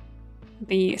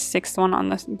 the 6th one on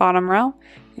the bottom row,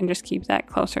 and just keep that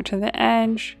closer to the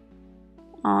edge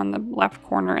on the left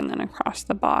corner and then across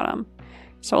the bottom.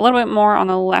 So a little bit more on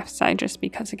the left side just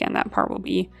because, again, that part will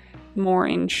be more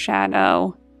in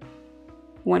shadow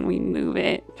when we move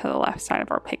it to the left side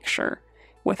of our picture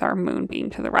with our moon being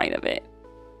to the right of it.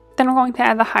 Then we're going to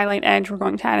add the highlight edge. We're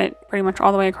going to add it pretty much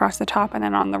all the way across the top and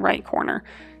then on the right corner.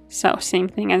 So same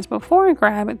thing as before,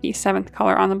 grab the 7th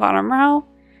color on the bottom row,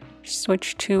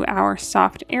 switch to our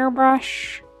soft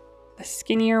airbrush, the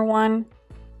skinnier one.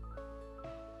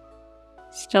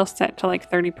 still set to like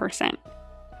 30%.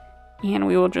 And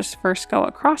we will just first go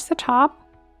across the top,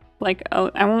 like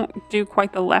I won't do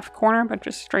quite the left corner, but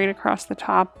just straight across the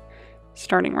top,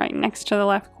 starting right next to the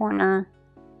left corner.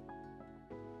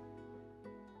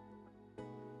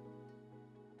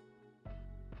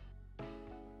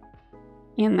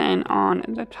 And then on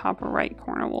the top right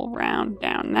corner, we'll round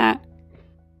down that,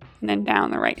 and then down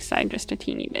the right side just a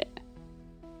teeny bit.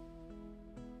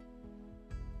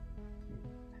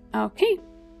 Okay,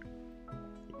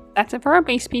 that's it for our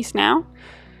base piece now.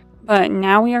 But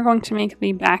now we are going to make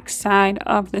the back side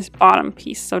of this bottom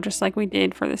piece. So just like we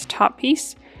did for this top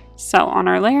piece. So on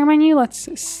our layer menu,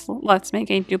 let's make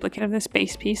a duplicate of this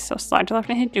base piece. So slide to left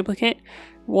and hit duplicate.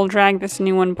 We'll drag this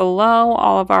new one below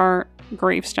all of our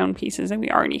gravestone pieces that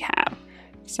we already have.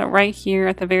 So right here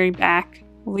at the very back,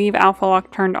 leave alpha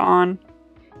lock turned on.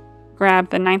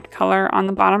 Grab the 9th color on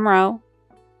the bottom row.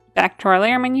 Back to our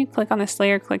layer menu, click on this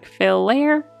layer, click fill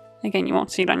layer. Again, you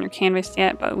won't see it on your canvas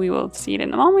yet, but we will see it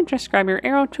in a moment. Just grab your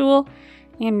arrow tool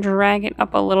and drag it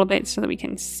up a little bit so that we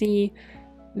can see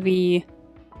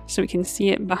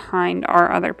it behind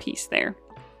our other piece there.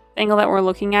 The angle that we're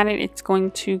looking at it, it's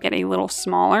going to get a little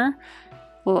smaller,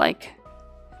 like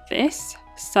this.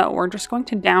 So we're just going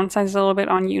to downsize it a little bit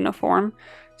on uniform.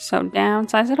 So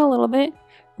downsize it a little bit,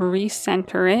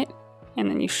 recenter it, and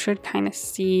then you should kind of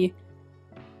see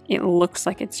it looks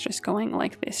like it's just going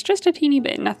like this. Just a teeny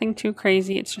bit, nothing too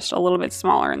crazy. It's just a little bit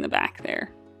smaller in the back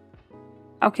there.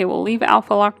 Okay, we'll leave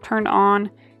alpha lock turned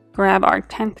on, grab our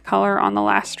 10th color on the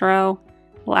last row,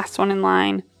 last one in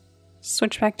line,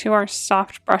 switch back to our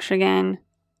soft brush again,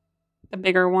 the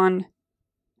bigger one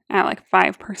at like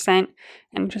 5%,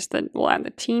 and we'll add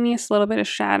the teeniest little bit of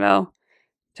shadow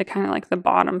to kind of like the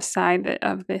bottom side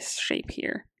of this shape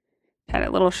here. Add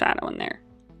a little shadow in there.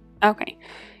 Okay.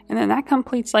 And then that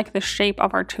completes like the shape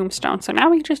of our tombstone. So now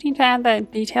we just need to add the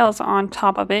details on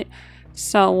top of it.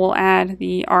 So we'll add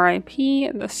the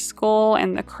RIP, the skull,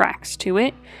 and the cracks to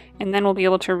it. And then we'll be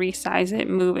able to resize it,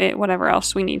 move it, whatever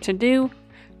else we need to do.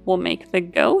 We'll make the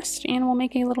ghost, and we'll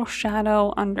make a little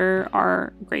shadow under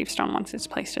our gravestone once it's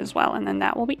placed as well. And then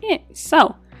that will be it.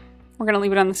 So we're going to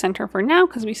leave it on the center for now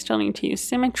because we still need to use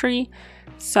symmetry.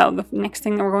 So the next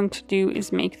thing that we're going to do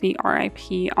is make the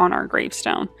RIP on our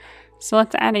gravestone. So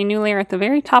let's add a new layer at the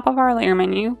very top of our layer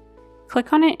menu.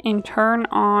 Click on it and turn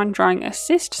on drawing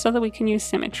assist so that we can use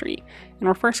symmetry. And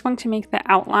we're first going to make the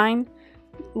outline,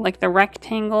 like the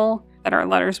rectangle that our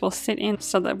letters will sit in.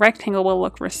 So the rectangle will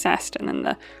look recessed and then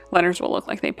the letters will look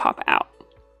like they pop out.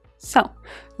 So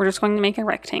we're just going to make a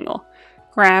rectangle.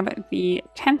 Grab the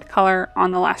 10th color on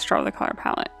the last row of the color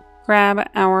palette. Grab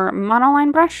our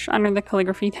monoline brush under the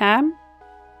calligraphy tab.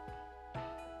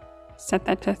 Set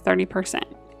that to 30%.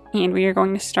 And we are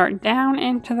going to start down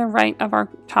and to the right of our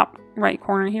top right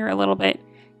corner here a little bit.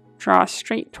 Draw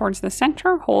straight towards the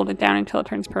center, hold it down until it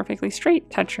turns perfectly straight.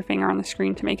 Touch your finger on the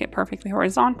screen to make it perfectly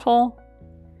horizontal.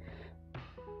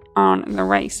 On the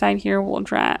right side here, we'll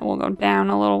go down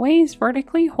a little ways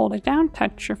vertically, hold it down,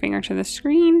 touch your finger to the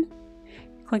screen.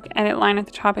 Click edit line at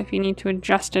the top if you need to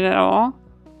adjust it at all.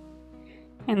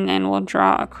 And then we'll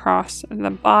draw across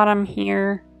the bottom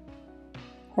here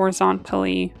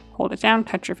horizontally. Hold it down,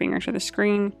 touch your finger to the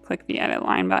screen, click the edit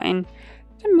line button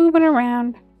to move it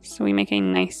around so we make a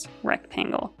nice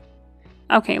rectangle.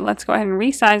 Okay, let's go ahead and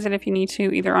resize it if you need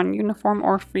to, either on uniform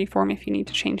or freeform if you need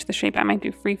to change the shape. I might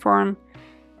do freeform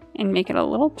and make it a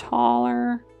little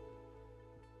taller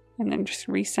and then just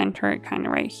recenter it kind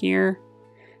of right here.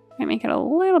 I make it a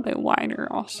little bit wider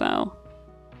also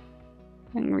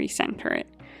and recenter it.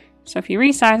 So if you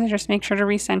resize it, just make sure to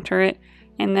recenter it.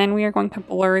 And then we are going to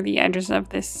blur the edges of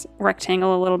this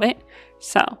rectangle a little bit.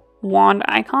 So wand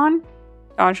icon,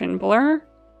 Gaussian blur.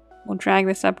 We'll drag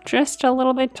this up just a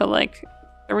little bit to like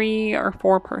 3 or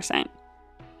 4%.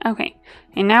 Okay,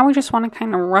 and now we just want to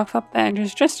kind of rough up the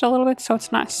edges just a little bit so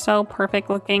it's not so perfect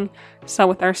looking. So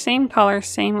with our same color,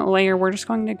 same layer, we're just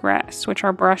going to switch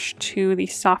our brush to the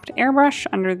soft airbrush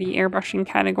under the airbrushing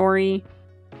category.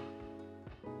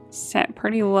 Set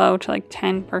pretty low to like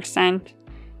 10%.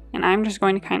 And I'm just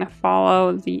going to kind of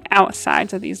follow the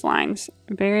outsides of these lines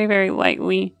very, very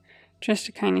lightly, just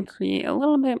to kind of create a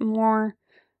little bit more,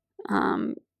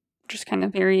 just kind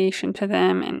of variation to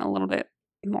them and a little bit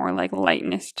more like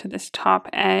lightness to this top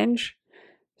edge.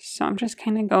 So I'm just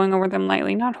kind of going over them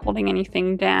lightly, not holding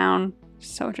anything down.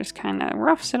 So it just kind of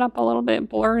roughs it up a little bit,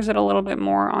 blurs it a little bit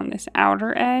more on this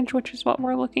outer edge, which is what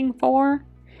we're looking for.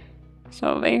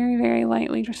 So very, very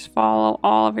lightly just follow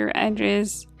all of your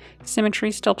edges. Symmetry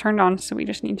is still turned on, so we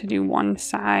just need to do one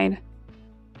side.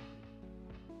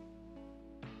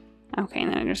 Okay,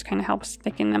 and then it just kind of helps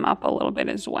thicken them up a little bit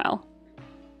as well.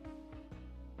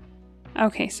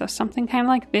 Okay, so something kind of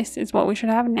like this is what we should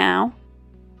have now.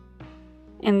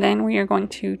 And then we are going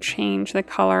to change the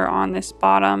color on this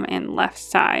bottom and left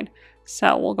side.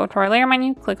 So we'll go to our layer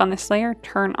menu, click on this layer,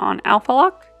 turn on alpha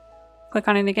lock, click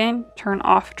on it again, turn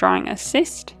off drawing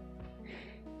assist,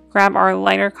 grab our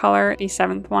lighter color, the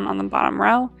 7th one on the bottom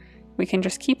row. We can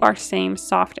just keep our same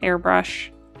soft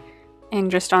airbrush. And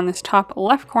just on this top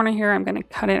left corner here, I'm going to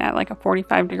cut it at like a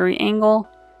 45-degree angle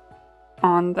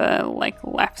on the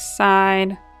left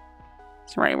side.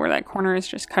 So right where that corner is,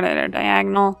 just cut it at a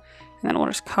diagonal. And then we'll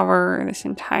just cover this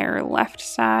entire left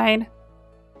side.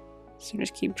 So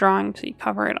just keep drawing until you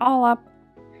cover it all up.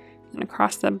 And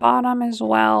across the bottom as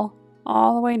well,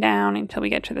 all the way down until we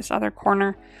get to this other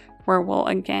corner where we'll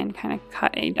again kind of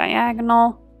cut a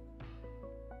diagonal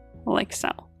like so.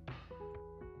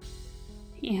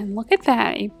 And look at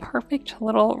that, a perfect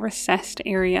little recessed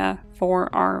area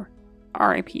for our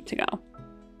RIP to go.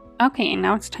 Okay, and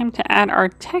now it's time to add our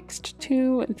text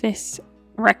to this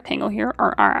rectangle here,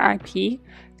 our RIP.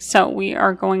 So we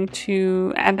are going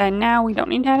to add that now. We don't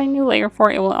need to add a new layer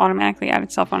for it. It will automatically add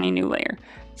itself on a new layer.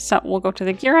 So we'll go to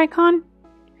the gear icon,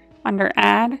 under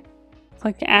add,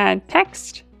 click add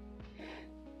text.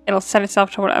 It'll set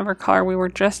itself to whatever color we were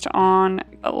just on,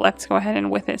 but let's go ahead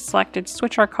and with it selected,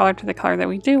 switch our color to the color that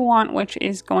we do want, which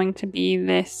is going to be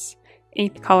this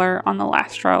 8th color on the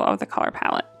last row of the color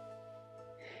palette.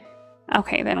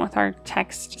 Okay, then with our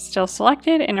text still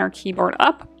selected and our keyboard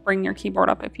up, bring your keyboard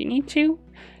up if you need to.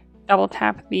 Double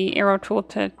tap the arrow tool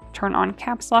to turn on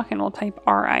caps lock and we'll type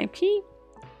RIP.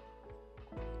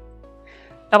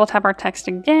 Double tap our text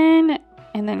again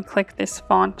and then click this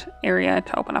font area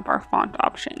to open up our font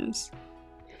options.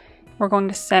 We're going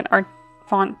to set our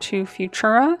font to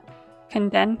Futura,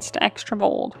 condensed extra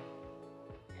bold.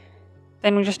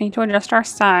 Then we just need to adjust our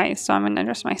size. So I'm going to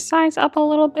adjust my size up a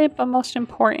little bit, but most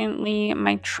importantly,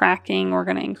 my tracking, we're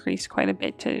going to increase quite a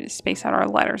bit to space out our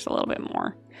letters a little bit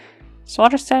more. So I'll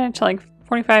just set it to like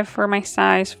 45 for my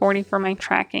size, 40 for my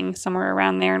tracking, somewhere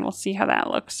around there, and we'll see how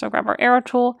that looks. So grab our arrow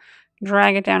tool,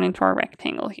 drag it down into our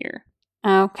rectangle here.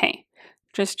 Okay,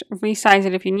 just resize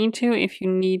it if you need to. If you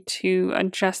need to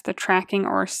adjust the tracking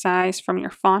or size from your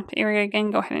font area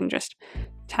again, go ahead and just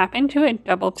tap into it,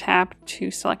 double tap to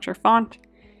select your font,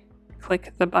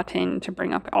 click the button to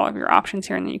bring up all of your options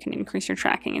here, and then you can increase your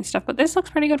tracking and stuff. But this looks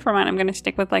pretty good for mine. I'm going to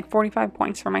stick with like 45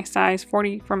 points for my size,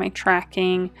 40 for my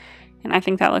tracking, and I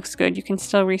think that looks good. You can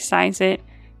still resize it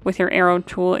with your arrow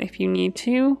tool if you need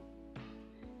to,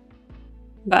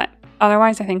 but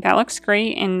otherwise I think that looks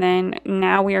great. And then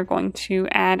now we are going to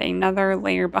add another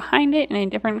layer behind it in a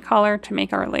different color to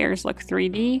make our layers look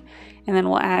 3D, and then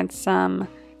we'll add some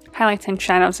highlights and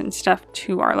shadows and stuff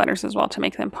to our letters as well to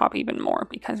make them pop even more,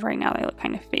 because right now they look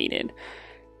kind of faded.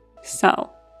 So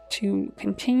to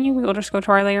continue, we will just go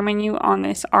to our layer menu on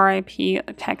this RIP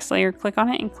text layer, click on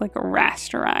it and click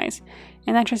rasterize.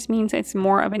 And that just means it's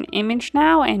more of an image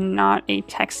now and not a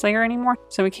text layer anymore.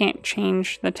 So we can't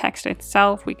change the text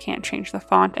itself. We can't change the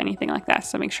font, anything like that.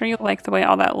 So make sure you like the way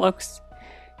all that looks,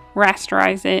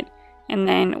 rasterize it, and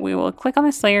then we will click on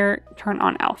this layer, turn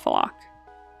on alpha lock.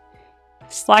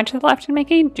 Slide to the left and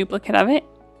make a duplicate of it.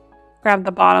 Grab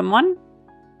the bottom one.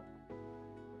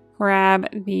 Grab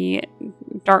the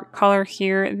dark color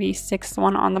here, the 6th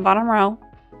one on the bottom row.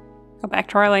 Go back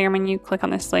to our layer menu, click on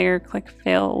this layer, click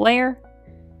fill layer.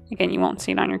 Again, you won't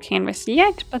see it on your canvas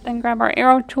yet, but then grab our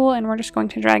arrow tool and we're just going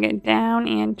to drag it down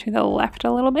and to the left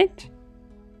a little bit.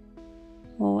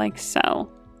 Like so.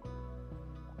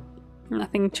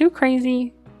 Nothing too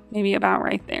crazy, maybe about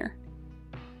right there.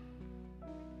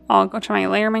 I'll go to my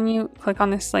layer menu, click on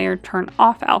this layer, turn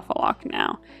off alpha lock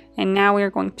now. And now we are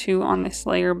going to, on this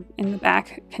layer in the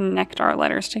back, connect our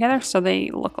letters together so they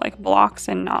look like blocks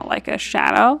and not like a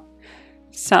shadow.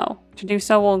 So to do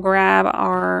so, we'll grab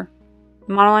our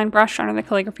monoline brush under the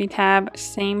calligraphy tab,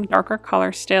 same darker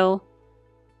color still.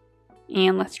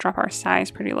 And let's drop our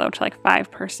size pretty low to like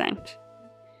 5%.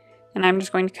 And I'm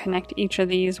just going to connect each of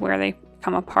these where they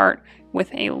come apart with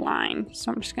a line.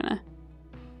 So I'm just gonna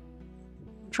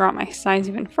drop my size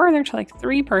even further to like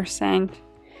 3%.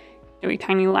 Do a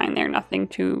tiny line there, nothing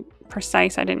too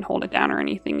precise. I didn't hold it down or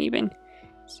anything even.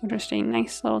 So just a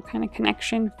nice little kind of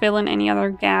connection. Fill in any other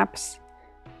gaps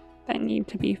that need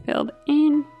to be filled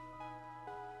in.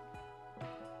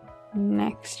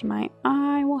 Next, my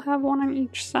eye will have one on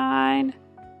each side.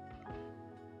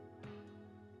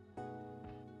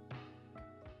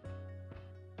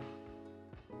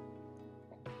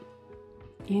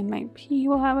 And my P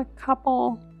will have a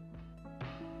couple.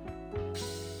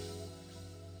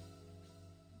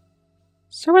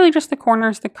 So really just the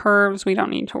corners, the curves, we don't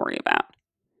need to worry about.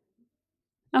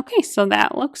 Okay, so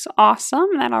that looks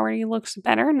awesome. That already looks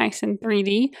better, nice and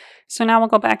 3D. So now we'll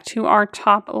go back to our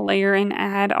top layer and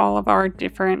add all of our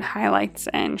different highlights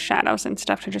and shadows and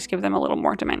stuff to just give them a little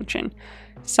more dimension.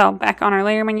 So back on our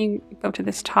layer menu, go to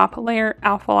this top layer.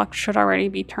 Alpha Lock should already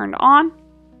be turned on.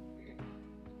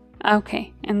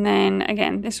 Okay, and then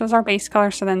again, this was our base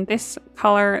color. So then this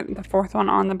color, the fourth one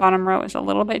on the bottom row, is a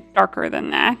little bit darker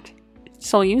than that.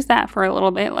 So we'll use that for a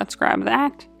little bit. Let's grab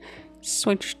that.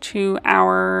 Switch to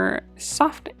our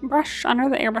soft brush under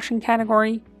the airbrushing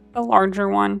category, the larger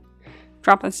one.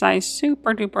 Drop the size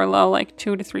super duper low, like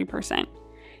 2 to 3%.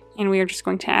 And we are just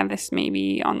going to add this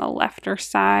maybe on the lefter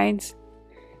sides.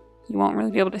 You won't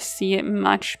really be able to see it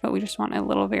much, but we just want a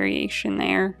little variation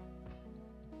there.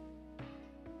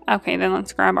 Okay, then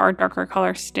let's grab our darker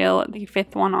color still, the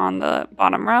fifth one on the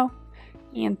bottom row.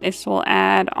 And this will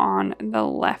add on the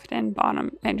left and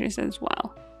bottom edges as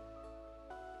well.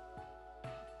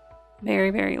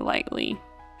 Very, very lightly,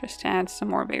 just to add some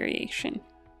more variation.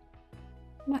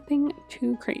 Nothing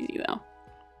too crazy though.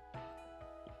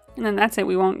 And then that's it.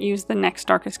 We won't use the next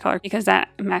darkest color because that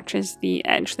matches the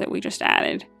edge that we just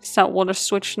added. So we'll just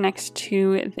switch next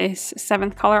to this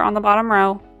seventh color on the bottom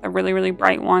row, the really, really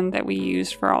bright one that we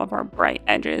use for all of our bright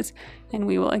edges. And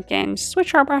we will again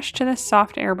switch our brush to the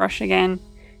soft airbrush again.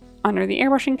 Under the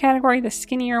airbrushing category, the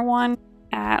skinnier one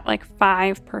at like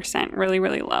 5%, really,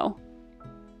 really low.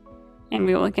 And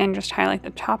we will again just highlight the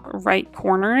top right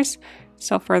corners.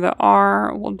 So for the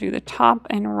R, we'll do the top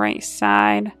and right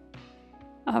side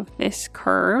of this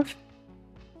curve.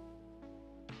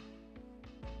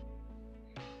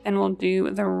 Then we'll do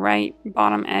the right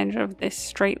bottom edge of this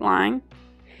straight line.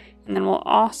 And then we'll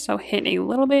also hit a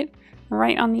little bit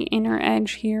right on the inner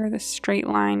edge here, the straight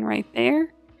line right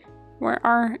there, where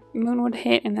our moon would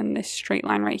hit, and then this straight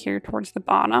line right here towards the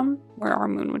bottom, where our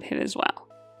moon would hit as well.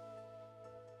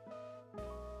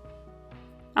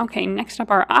 Okay, next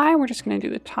up our eye, we're just going to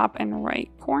do the top and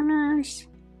right corners,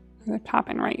 the top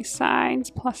and right sides,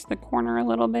 plus the corner a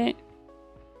little bit.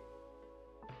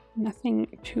 Nothing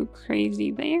too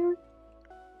crazy there.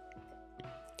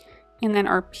 And then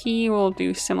our P will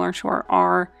do similar to our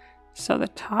R, so the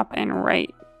top and right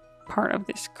part of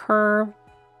this curve.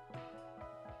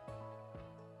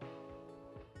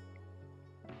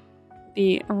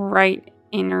 The right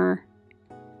inner,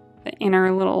 the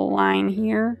inner little line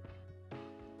here.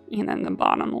 And then the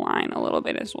bottom line a little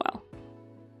bit as well.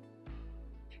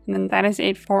 And then that is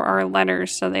it for our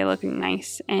letters. So they look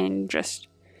nice and just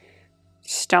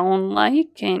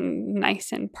stone-like and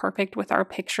nice and perfect with our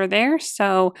picture there.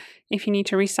 So if you need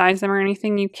to resize them or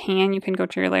anything, you can. You can go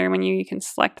to your layer menu. You can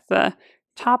select the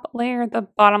top layer, the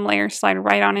bottom layer, slide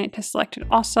right on it to select it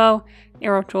also.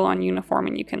 Arrow tool on uniform,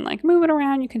 and you can like move it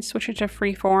around. You can switch it to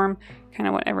freeform, kind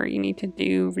of whatever you need to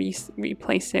do,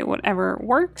 replace it, whatever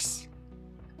works.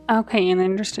 Okay, and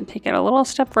then just to take it a little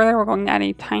step further, we're going to add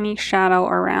a tiny shadow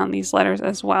around these letters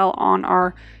as well on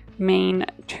our main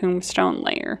tombstone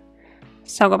layer.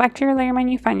 So go back to your layer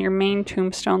menu, find your main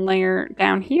tombstone layer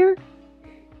down here.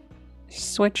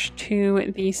 Switch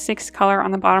to the sixth color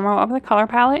on the bottom row of the color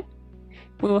palette.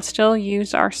 We will still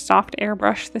use our soft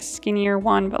airbrush, the skinnier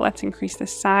one, but let's increase the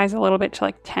size a little bit to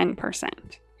like 10%.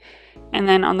 And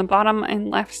then on the bottom and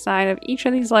left side of each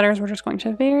of these letters, we're just going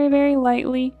to very, very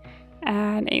lightly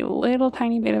add a little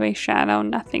tiny bit of a shadow,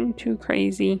 nothing too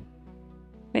crazy,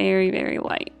 very, very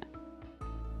light.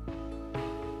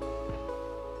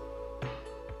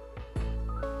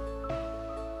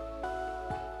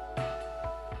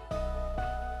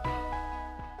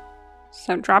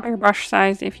 So drop your brush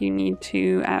size if you need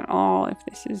to at all, if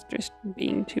this is just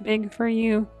being too big for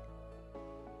you,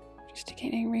 just to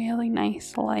get a really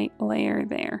nice light layer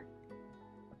there.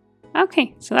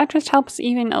 Okay, so that just helps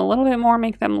even a little bit more,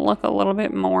 make them look a little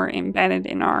bit more embedded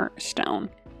in our stone.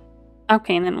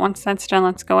 Okay, and then once that's done,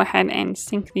 let's go ahead and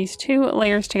sync these two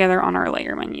layers together on our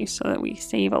layer menu so that we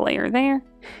save a layer there.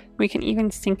 We can even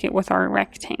sync it with our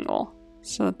rectangle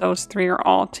so that those three are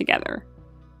all together.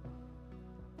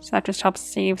 So that just helps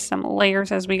save some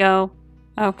layers as we go.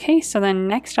 Okay, so then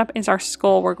next up is our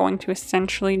skull. We're going to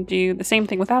essentially do the same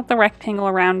thing without the rectangle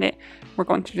around it. We're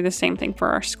going to do the same thing for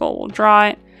our skull. We'll draw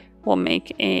it. We'll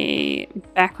make a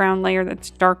background layer that's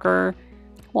darker.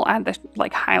 We'll add the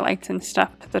like highlights and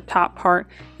stuff to the top part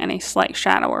and a slight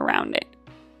shadow around it.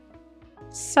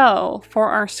 So for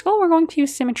our skull, we're going to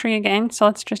use Symmetry again. So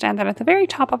let's just add that at the very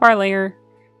top of our layer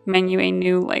menu, a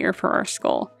new layer for our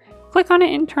skull. Click on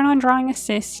it and turn on Drawing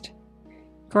Assist.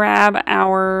 Grab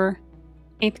our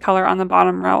 8th color on the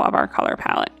bottom row of our color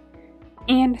palette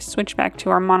and switch back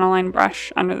to our monoline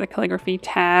brush under the calligraphy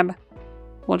tab.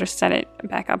 We'll just set it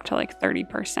back up to like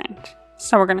 30%.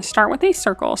 So we're going to start with a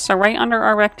circle. So right under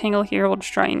our rectangle here, we'll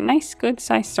just draw a nice good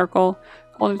sized circle.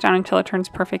 Hold it down until it turns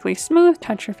perfectly smooth.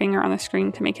 Touch your finger on the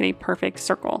screen to make it a perfect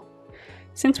circle.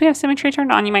 Since we have symmetry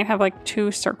turned on, you might have like 2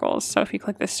 circles. So if you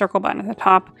click this circle button at the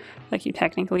top, like you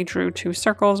technically drew 2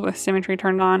 circles with symmetry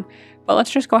turned on. But let's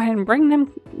just go ahead and bring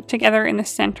them together in the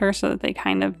center so that they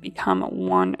kind of become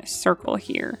one circle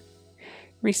here.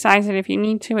 Resize it if you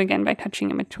need to, again by touching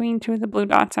in between 2 of the blue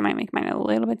dots. I might make mine a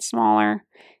little bit smaller.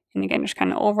 And again, just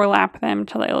kind of overlap them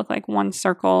till they look like one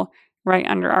circle right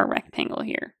under our rectangle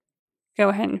here. Go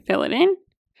ahead and fill it in.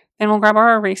 Then we'll grab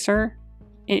our eraser.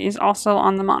 It is also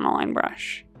on the monoline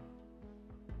brush.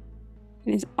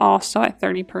 It is also at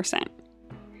 30%.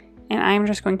 And I'm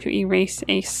just going to erase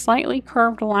a slightly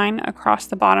curved line across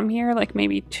the bottom here, like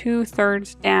maybe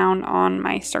 2/3 down on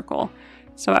my circle.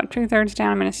 So about 2/3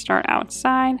 down, I'm going to start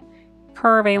outside,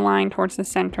 curve a line towards the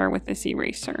center with this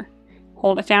eraser.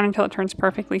 Hold it down until it turns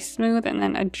perfectly smooth and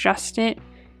then adjust it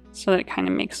so that it kind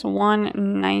of makes one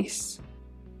nice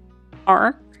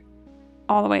arc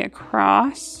all the way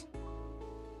across,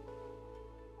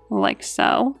 like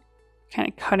so. Kind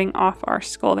of cutting off our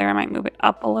skull there. I might move it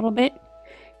up a little bit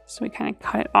so we kind of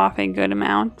cut it off a good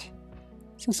amount.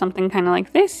 So something kind of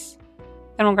like this.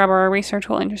 Then we'll grab our eraser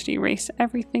tool and just erase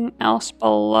everything else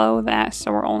below that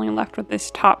so we're only left with this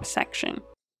top section.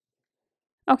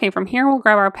 Okay, from here we'll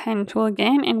grab our pen tool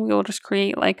again and we will just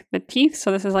create like the teeth.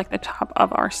 So this is like the top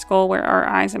of our skull where our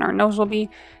eyes and our nose will be.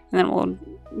 And then we'll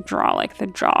draw like the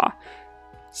jaw.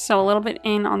 So a little bit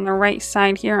in on the right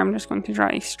side here, I'm just going to draw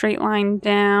a straight line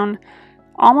down,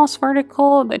 almost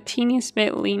vertical, the teeniest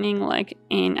bit leaning like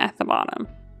in at the bottom.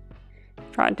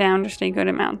 Draw it down just a good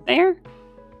amount there.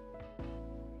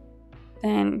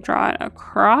 Then draw it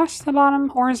across the bottom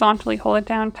horizontally, hold it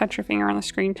down, touch your finger on the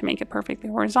screen to make it perfectly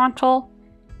horizontal,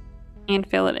 and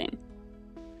fill it in.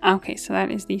 Okay, so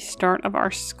that is the start of our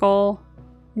skull.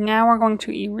 Now we're going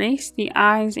to erase the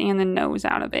eyes and the nose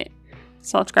out of it.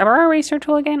 So let's grab our eraser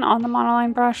tool again on the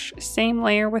monoline brush, same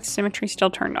layer with symmetry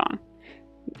still turned on.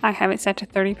 I have it set to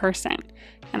 30%.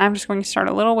 And I'm just going to start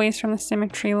a little ways from the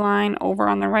symmetry line over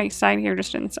on the right side here,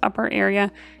 just in this upper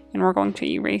area. And we're going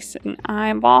to erase an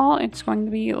eyeball. It's going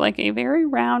to be like a very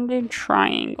rounded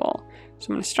triangle. So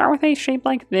I'm going to start with a shape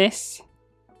like this.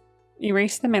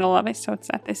 Erase the middle of it so it's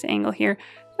at this angle here.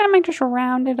 And I might just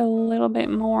round it a little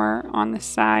bit more on the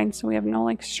side so we have no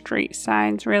like straight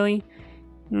sides really.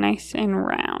 Nice and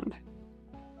round.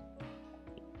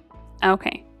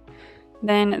 Okay.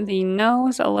 Then the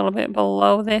nose a little bit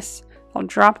below this. I'll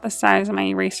drop the size of my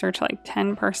eraser to like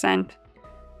 10%.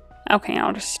 Okay,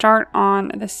 I'll just start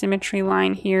on the symmetry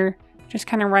line here, just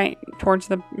kind of right towards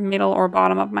the middle or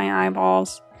bottom of my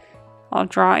eyeballs. I'll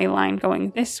draw a line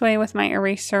going this way with my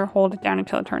eraser, hold it down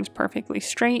until it turns perfectly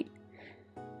straight.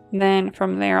 Then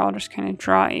from there, I'll just kind of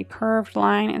draw a curved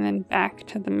line and then back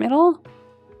to the middle.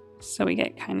 So we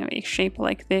get kind of a shape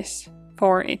like this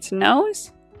for its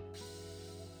nose.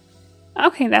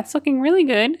 Okay, that's looking really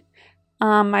good.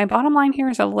 My bottom line here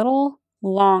is a little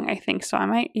long, I think, so I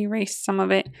might erase some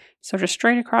of it. So just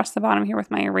straight across the bottom here with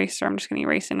my eraser, I'm just going to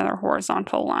erase another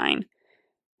horizontal line.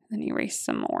 Then erase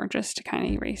some more just to kind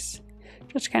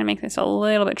of make this a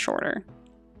little bit shorter.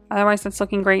 Otherwise, that's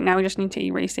looking great. Now we just need to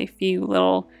erase a few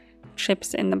little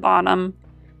chips in the bottom.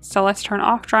 So let's turn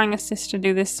off Drawing Assist to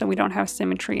do this so we don't have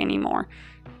symmetry anymore.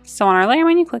 So on our layer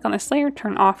menu, click on this layer,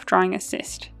 turn off Drawing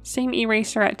Assist. Same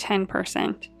eraser at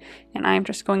 10%. And I'm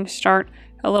just going to start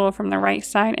a little from the right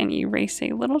side and erase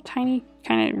a little tiny,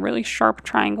 kind of really sharp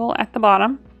triangle at the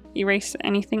bottom. Erase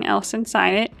anything else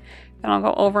inside it. Then I'll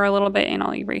go over a little bit and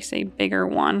I'll erase a bigger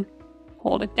one.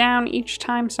 Hold it down each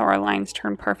time so our lines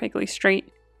turn perfectly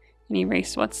straight and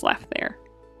erase what's left there.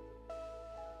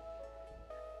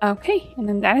 Okay, and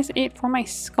then that is it for my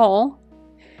skull.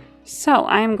 So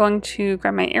I am going to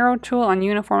grab my arrow tool on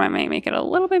uniform. I might make it a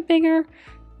little bit bigger,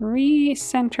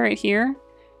 recenter it here.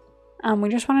 We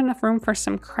just want enough room for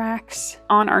some cracks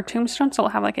on our tombstone. So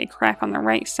we'll have like a crack on the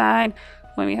right side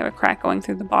when we have a crack going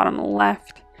through the bottom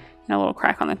left and a little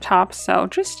crack on the top. So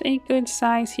just a good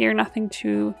size here, nothing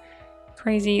too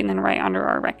crazy, and then right under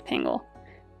our rectangle.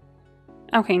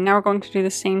 Okay, now we're going to do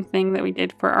the same thing that we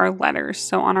did for our letters.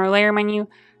 So on our layer menu,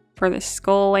 for the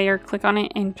skull layer, click on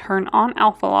it and turn on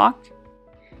Alpha Lock.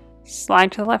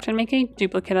 Slide to the left and make a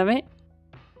duplicate of it.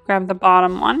 Grab the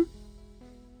bottom one.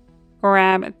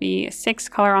 Grab the 6th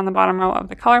color on the bottom row of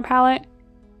the color palette.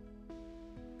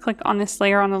 Click on this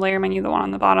layer on the layer menu, the one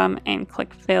on the bottom, and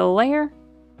click Fill Layer.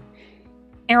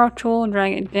 Arrow tool,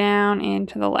 drag it down and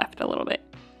to the left a little bit.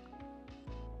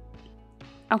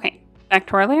 Okay, back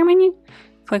to our layer menu.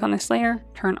 Click on this layer,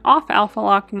 turn off Alpha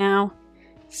Lock now.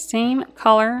 Same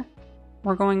color,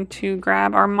 we're going to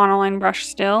grab our monoline brush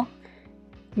still,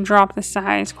 drop the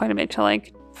size quite a bit to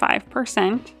like 5,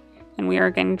 and we are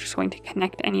again just going to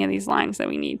connect any of these lines that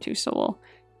we need to. So we'll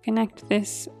connect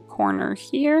this corner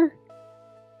here,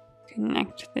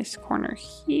 connect this corner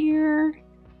here,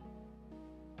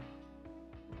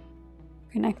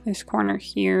 connect this corner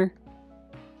here,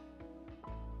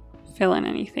 fill in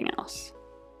anything else.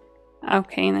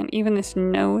 Okay, and then even this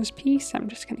nose piece, I'm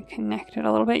just going to connect it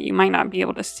a little bit. You might not be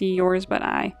able to see yours, but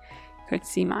I could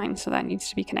see mine, so that needs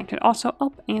to be connected also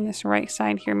up, and this right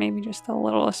side here, maybe just the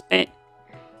littlest bit.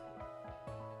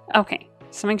 Okay,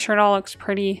 so make sure it all looks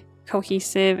pretty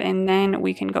cohesive, and then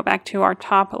we can go back to our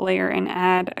top layer and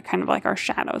add kind of like our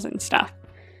shadows and stuff.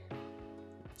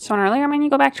 So in our layer menu,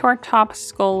 go back to our top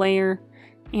skull layer,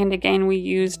 and again, we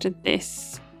used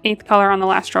this 8th color on the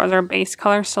last row as our base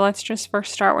color. So let's just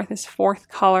first start with this 4th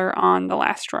color on the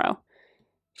last row.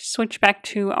 Switch back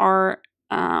to our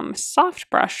soft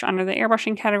brush under the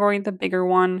airbrushing category, the bigger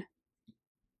one,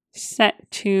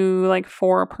 set to like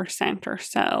 4% or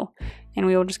so. And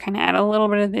we will just kind of add a little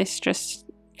bit of this just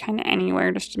kind of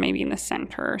anywhere, just maybe in the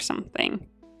center or something,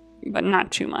 but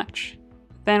not too much.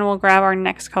 Then we'll grab our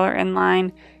next color in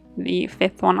line, the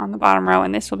 5th one on the bottom row,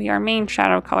 and this will be our main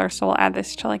shadow color. So we'll add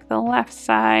this to like the left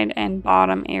side and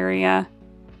bottom area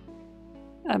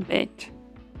a bit,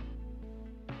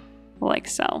 like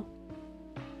so.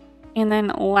 And then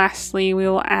lastly, we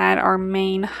will add our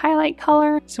main highlight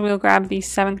color. So we'll grab the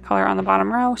 7th color on the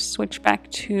bottom row, switch back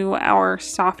to our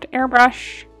soft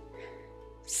airbrush,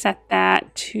 set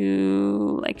that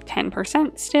to like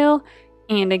 10% still.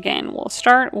 And again,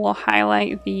 we'll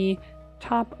highlight the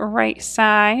top right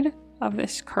side of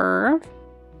this curve.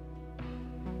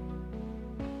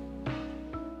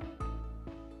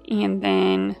 And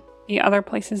then the other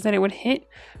places that it would hit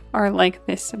are like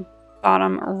this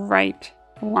bottom right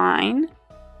line.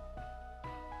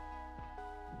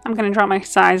 I'm going to drop my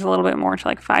size a little bit more to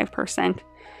like 5%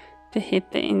 to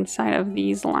hit the inside of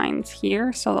these lines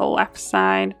here. So the left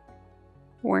side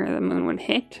where the moon would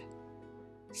hit.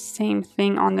 Same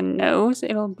thing on the nose.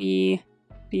 It'll be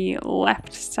the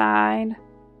left side.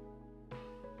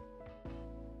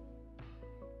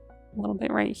 A little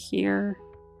bit right here.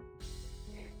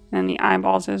 And the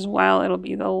eyeballs as well. It'll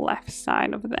be the left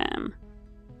side of them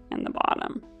and the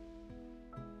bottom.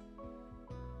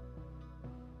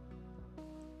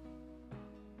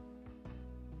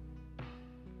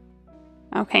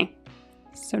 Okay,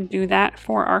 so do that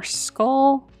for our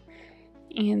skull,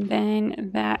 and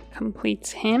then that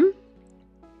completes him.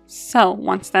 So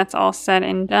once that's all said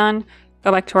and done,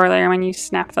 go back to our layer menu,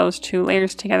 snap those 2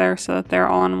 layers together so that they're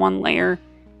all in one layer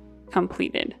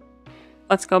completed.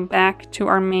 Let's go back to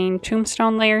our main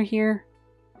tombstone layer here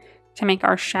to make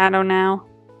our shadow now.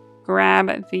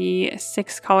 Grab the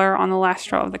 6th color on the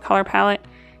last row of the color palette,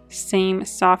 same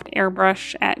soft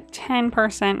airbrush at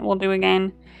 10% we'll do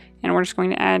again. And we're just going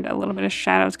to add a little bit of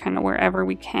shadows kind of wherever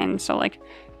we can. So like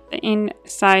the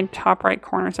inside top right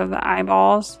corners of the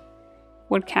eyeballs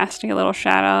would cast a little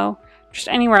shadow. Just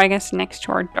anywhere, I guess, next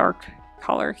to our dark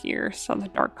color here. So the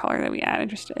dark color that we added,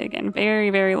 just again, very,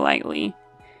 very lightly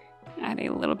add a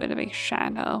little bit of a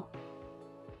shadow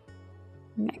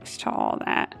next to all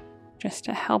that, just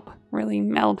to help really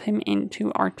meld him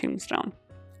into our tombstone.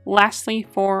 Lastly,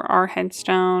 for our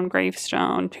headstone,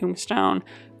 gravestone, tombstone,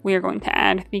 we are going to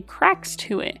add the cracks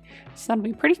to it. So that'll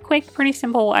be pretty quick, pretty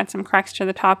simple. We'll add some cracks to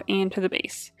the top and to the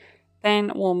base.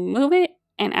 Then we'll move it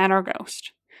and add our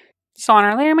ghost. So on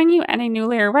our layer menu, add a new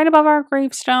layer right above our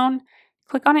gravestone.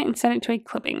 Click on it and set it to a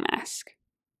clipping mask.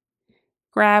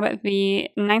 Grab the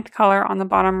 9th color on the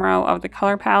bottom row of the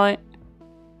color palette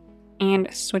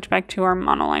and switch back to our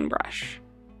monoline brush.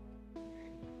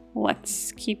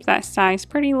 Let's keep that size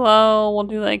pretty low. We'll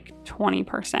do like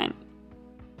 20%.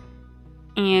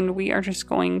 And we are just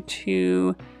going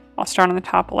to, I'll start on the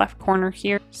top left corner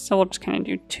here. So we'll just kind of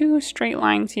do 2 straight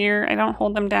lines here. I don't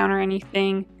hold them down or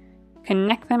anything.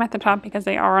 Connect them at the top because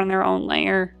they are on their own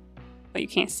layer, but you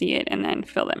can't see it, and then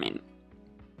fill them in.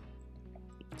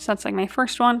 So that's like my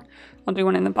first one. I'll do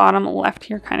one in the bottom left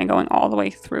here, kind of going all the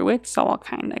way through it. So I'll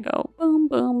kind of go boom,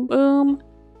 boom, boom.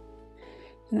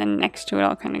 And then next to it,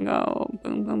 I'll kind of go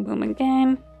boom, boom, boom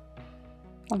again.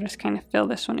 I'll just kind of fill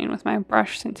this one in with my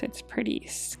brush since it's pretty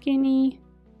skinny.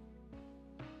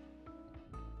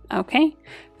 Okay,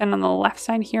 then on the left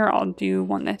side here, I'll do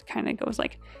one that kind of goes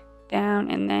like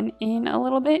down and then in a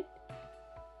little bit.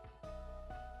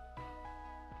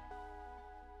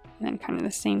 And then kind of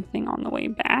the same thing on the way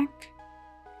back.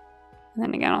 And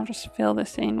then again, I'll just fill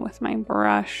this in with my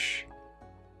brush.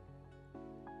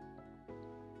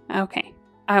 Okay,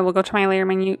 I will go to my layer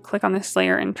menu, click on this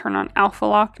layer and turn on alpha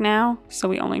lock now, so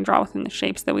we only draw within the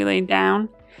shapes that we laid down.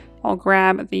 I'll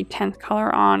grab the 10th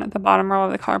color on the bottom row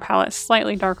of the color palette,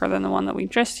 slightly darker than the one that we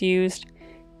just used,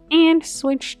 and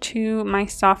switch to my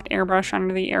soft airbrush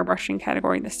under the airbrushing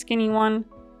category, the skinny one,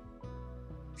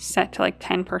 set to like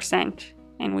 10%.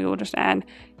 And we will just add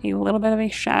a little bit of a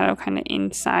shadow kind of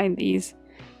inside these,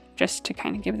 just to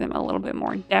kind of give them a little bit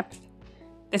more depth.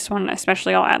 This one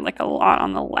especially, I'll add like a lot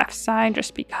on the left side,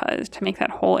 just because to make that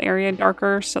whole area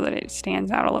darker so that it stands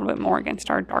out a little bit more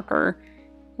against our darker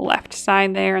left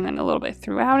side there, and then a little bit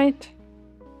throughout it.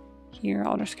 Here,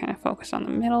 I'll just kind of focus on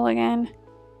the middle again.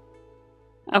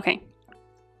 Okay,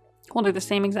 we'll do the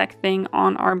same exact thing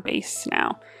on our base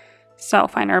now. So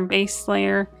find our base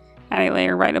layer, add a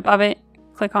layer right above it,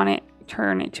 click on it,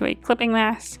 turn it to a clipping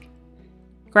mask,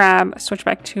 switch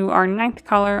back to our 9th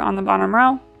color on the bottom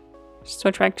row,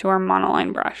 switch back to our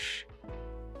monoline brush.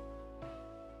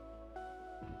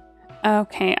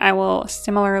 Okay, I will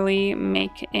similarly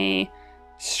make a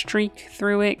streak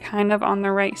through it kind of on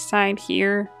the right side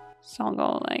here. So I'll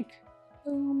go like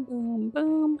boom, boom,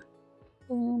 boom,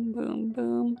 boom, boom,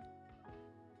 boom.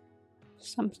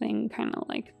 Something kind of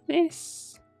like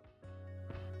this.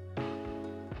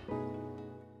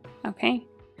 Okay.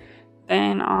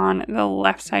 Then on the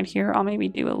left side here, I'll maybe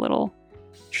do a little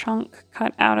chunk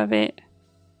cut out of it.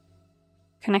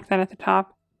 Connect that at the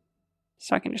top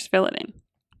so I can just fill it in.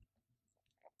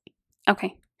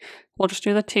 Okay. We'll just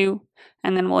do the 2,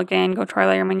 and then we'll again go to our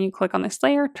layer menu, click on this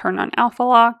layer, turn on alpha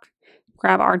lock,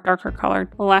 grab our darker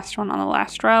colored, the last one on the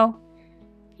last row,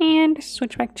 and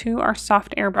switch back to our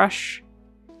soft airbrush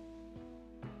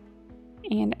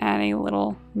and add a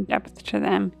little depth to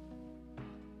them,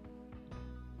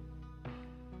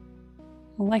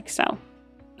 like so.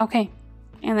 Okay,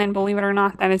 and then believe it or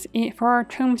not, that is it for our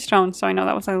tombstone. So I know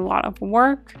that was a lot of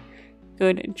work.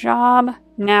 Good job.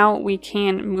 Now we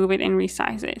can move it and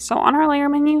resize it. So on our layer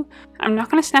menu, I'm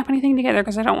not going to snap anything together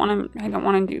because I don't want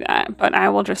to do that, but I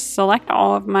will just select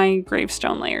all of my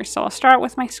gravestone layers. So I'll start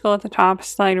with my skull at the top,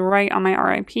 slide right on my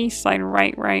RIP, slide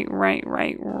right,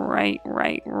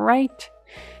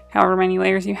 however many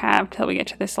layers you have till we get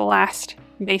to this last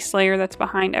base layer that's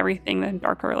behind everything, the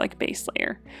darker like base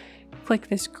layer. Click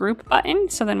this group button,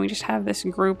 so then we just have this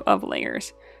group of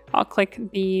layers. I'll click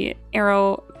the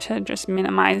arrow to just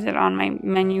minimize it on my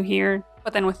menu here,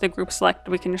 but then with the group select,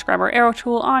 we can just grab our arrow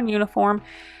tool on uniform.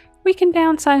 We can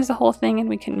downsize the whole thing and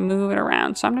we can move it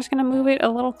around. So I'm just going to move it a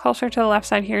little closer to the left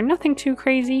side here, nothing too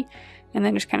crazy, and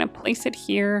then just kind of place it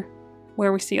here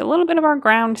where we see a little bit of our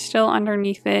ground still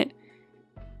underneath it.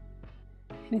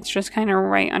 And it's just kind of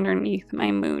right underneath my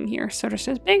moon here. So just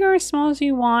as big or as small as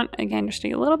you want. Again, just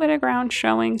a little bit of ground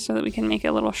showing so that we can make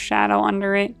a little shadow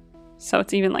under it. So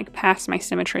it's even like past my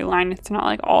symmetry line. It's not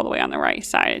like all the way on the right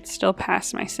side. It's still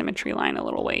past my symmetry line a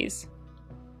little ways.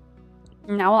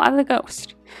 Now we'll add the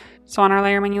ghost. So on our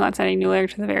layer menu, let's add a new layer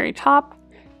to the very top.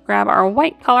 Grab our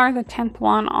white color, the 10th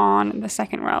one on the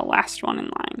second row, last one in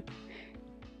line.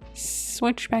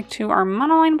 Switch back to our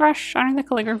monoline brush under the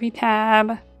calligraphy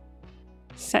tab,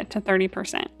 set to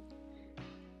 30%.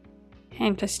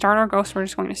 And to start our ghost, we're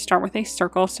just going to start with a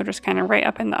circle. So just kind of right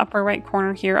up in the upper right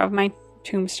corner here of my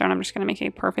tombstone, I'm just going to make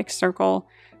a perfect circle.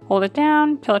 Hold it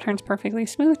down till it turns perfectly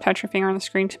smooth. Touch your finger on the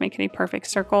screen to make it a perfect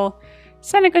circle.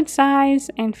 Set a good size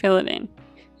and fill it in.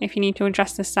 If you need to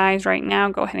adjust the size right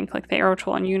now, go ahead and click the arrow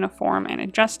tool on uniform and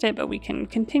adjust it, but we can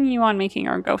continue on making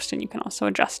our ghost and you can also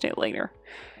adjust it later.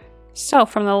 So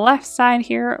from the left side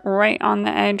here, right on the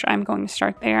edge, I'm going to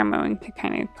start there. I'm going to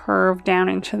kind of curve down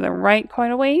into the right quite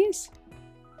a ways.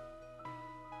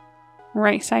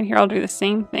 Right side here, I'll do the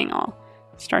same thing. I'll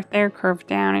start there, curve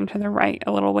down into the right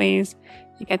a little ways.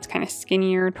 It gets kind of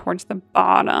skinnier towards the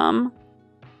bottom.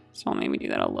 So I'll maybe do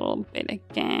that a little bit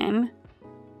again.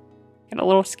 Get a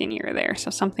little skinnier there. So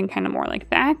something kind of more like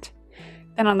that.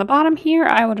 Then on the bottom here,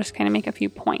 I will just kind of make a few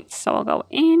points. So I'll go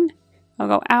in, I'll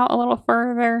go out a little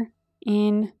further,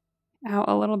 in, out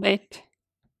a little bit.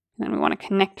 And then we want to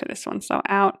connect to this one. So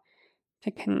out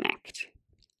to connect.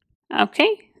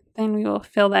 Okay, then we will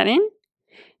fill that in.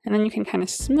 And then you can kind of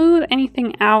smooth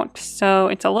anything out so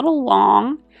it's a little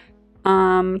long.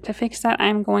 To fix that,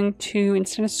 I'm going to,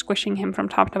 instead of squishing him from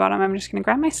top to bottom, I'm just going to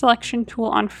grab my selection tool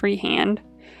on freehand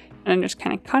and then just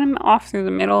kind of cut him off through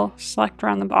the middle, select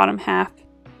around the bottom half,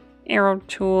 arrow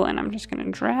tool, and I'm just going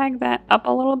to drag that up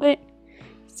a little bit.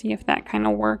 See if that kind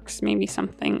of works, maybe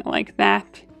something like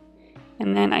that.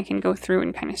 And then I can go through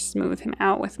and kind of smooth him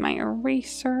out with my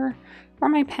eraser or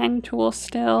my pen tool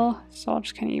still. So I'll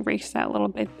just kind of erase that little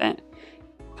bit that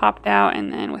popped out,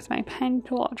 and then with my pen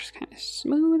tool, I'll just kind of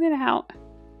smooth it out.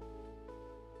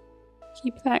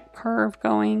 keep that curve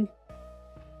going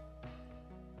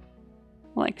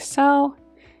like so.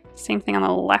 Same thing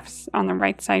on the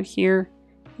right side here.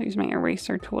 I'll use my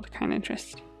eraser tool to kind of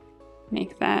just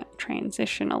make that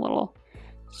transition a little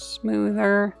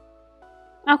smoother.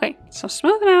 Okay, so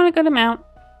smooth it out a good amount.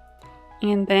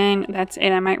 And then that's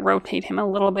it. I might rotate him a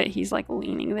little bit. He's like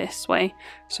leaning this way.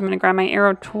 So I'm going to grab my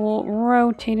arrow tool,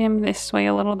 rotate him this way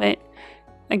a little bit.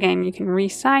 Again, you can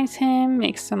resize him,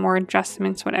 make some more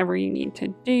adjustments, whatever you need to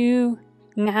do.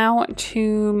 Now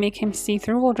to make him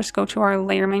see-through, we'll just go to our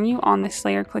layer menu. On this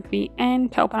layer, click the N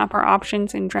to open up our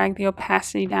options and drag the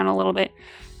opacity down a little bit.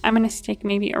 I'm going to stick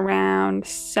maybe around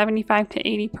 75 to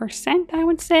 80%, I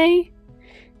would say.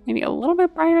 Maybe a little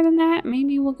bit brighter than that.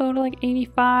 Maybe we'll go to like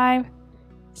 85.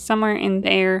 Somewhere in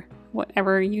there,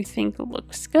 whatever you think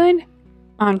looks good.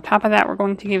 On top of that, we're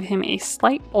going to give him a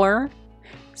slight blur.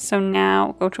 So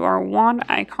now go to our wand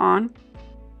icon,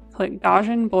 click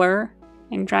Gaussian blur,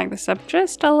 and drag this up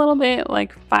just a little bit,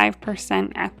 like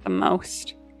 5% at the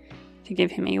most, to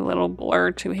give him a little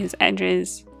blur to his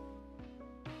edges.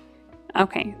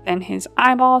 Okay, then his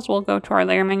eyeballs, we'll go to our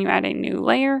layer menu, add a new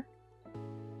layer.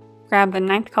 Grab the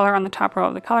 9th color on the top row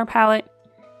of the color palette,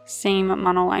 same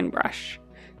monoline brush.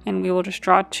 And we will just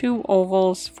draw 2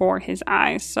 ovals for his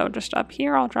eyes. So just up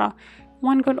here, I'll draw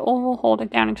one good oval, hold it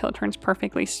down until it turns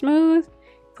perfectly smooth.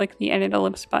 Click the edit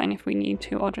ellipse button if we need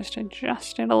to. I'll just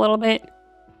adjust it a little bit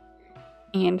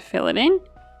and fill it in.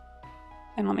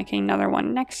 Then I'll make another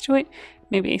one next to it.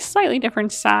 Maybe a slightly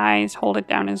different size, hold it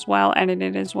down as well, edit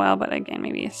it as well, but again,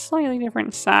 maybe a slightly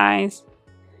different size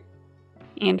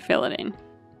and fill it in.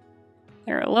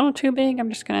 They're a little too big. I'm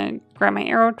just gonna grab my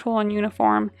arrow tool on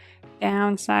uniform,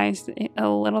 downsize it a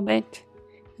little bit,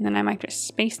 and then I might just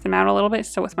space them out a little bit.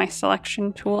 So with my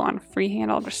selection tool on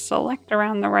freehand, I'll just select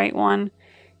around the right one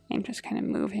and just kind of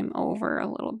move him over a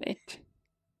little bit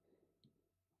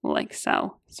like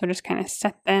so. So just kind of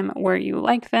set them where you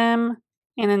like them.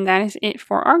 And then that is it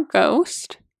for our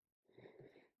ghost.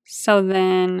 So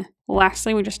then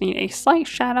lastly, we just need a slight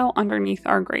shadow underneath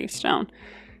our gravestone.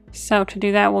 So to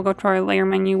do that, we'll go to our layer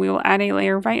menu. We will add a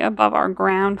layer right above our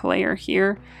ground layer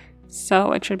here.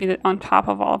 So it should be on top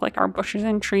of all of like our bushes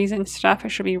and trees and stuff. It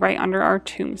should be right under our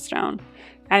tombstone.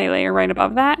 Add a layer right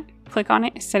above that. Click on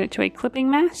it, set it to a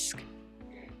clipping mask.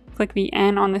 Click the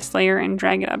N on this layer and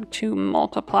drag it up to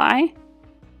multiply.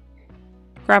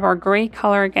 Grab our gray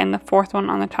color, again, the 4th one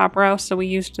on the top row. So we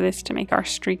used this to make our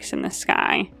streaks in the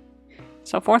sky.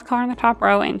 So 4th color on the top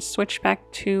row and switch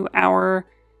back to our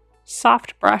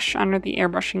soft brush under the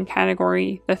airbrushing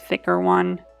category, the thicker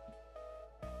one,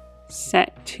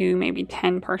 set to maybe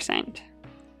 10%.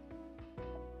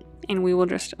 And we will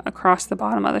just, across the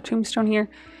bottom of the tombstone here,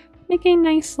 make a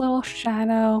nice little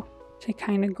shadow to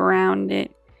kind of ground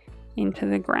it into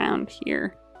the ground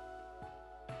here.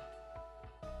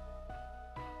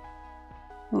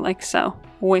 Like so.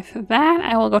 With that,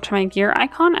 I will go to my gear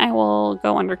icon. I will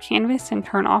go under canvas and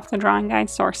turn off the drawing guide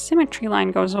so our symmetry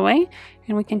line goes away,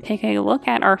 and we can take a look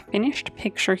at our finished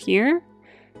picture here.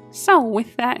 So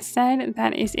with that said,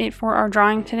 that is it for our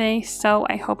drawing today. So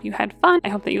I hope you had fun. I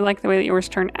hope that you like the way that yours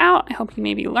turned out. I hope you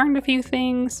maybe learned a few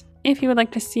things. If you would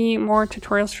like to see more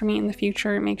tutorials from me in the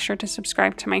future, make sure to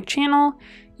subscribe to my channel.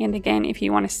 And again, if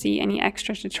you want to see any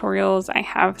extra tutorials, I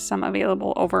have some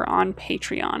available over on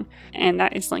Patreon, and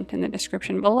that is linked in the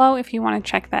description below if you want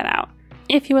to check that out.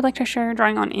 If you would like to share your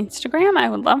drawing on Instagram, I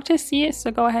would love to see it, so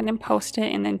go ahead and post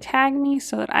it and then tag me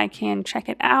so that I can check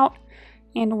it out.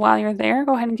 And while you're there,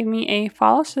 go ahead and give me a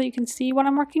follow so that you can see what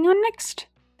I'm working on next.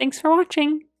 Thanks for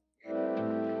watching!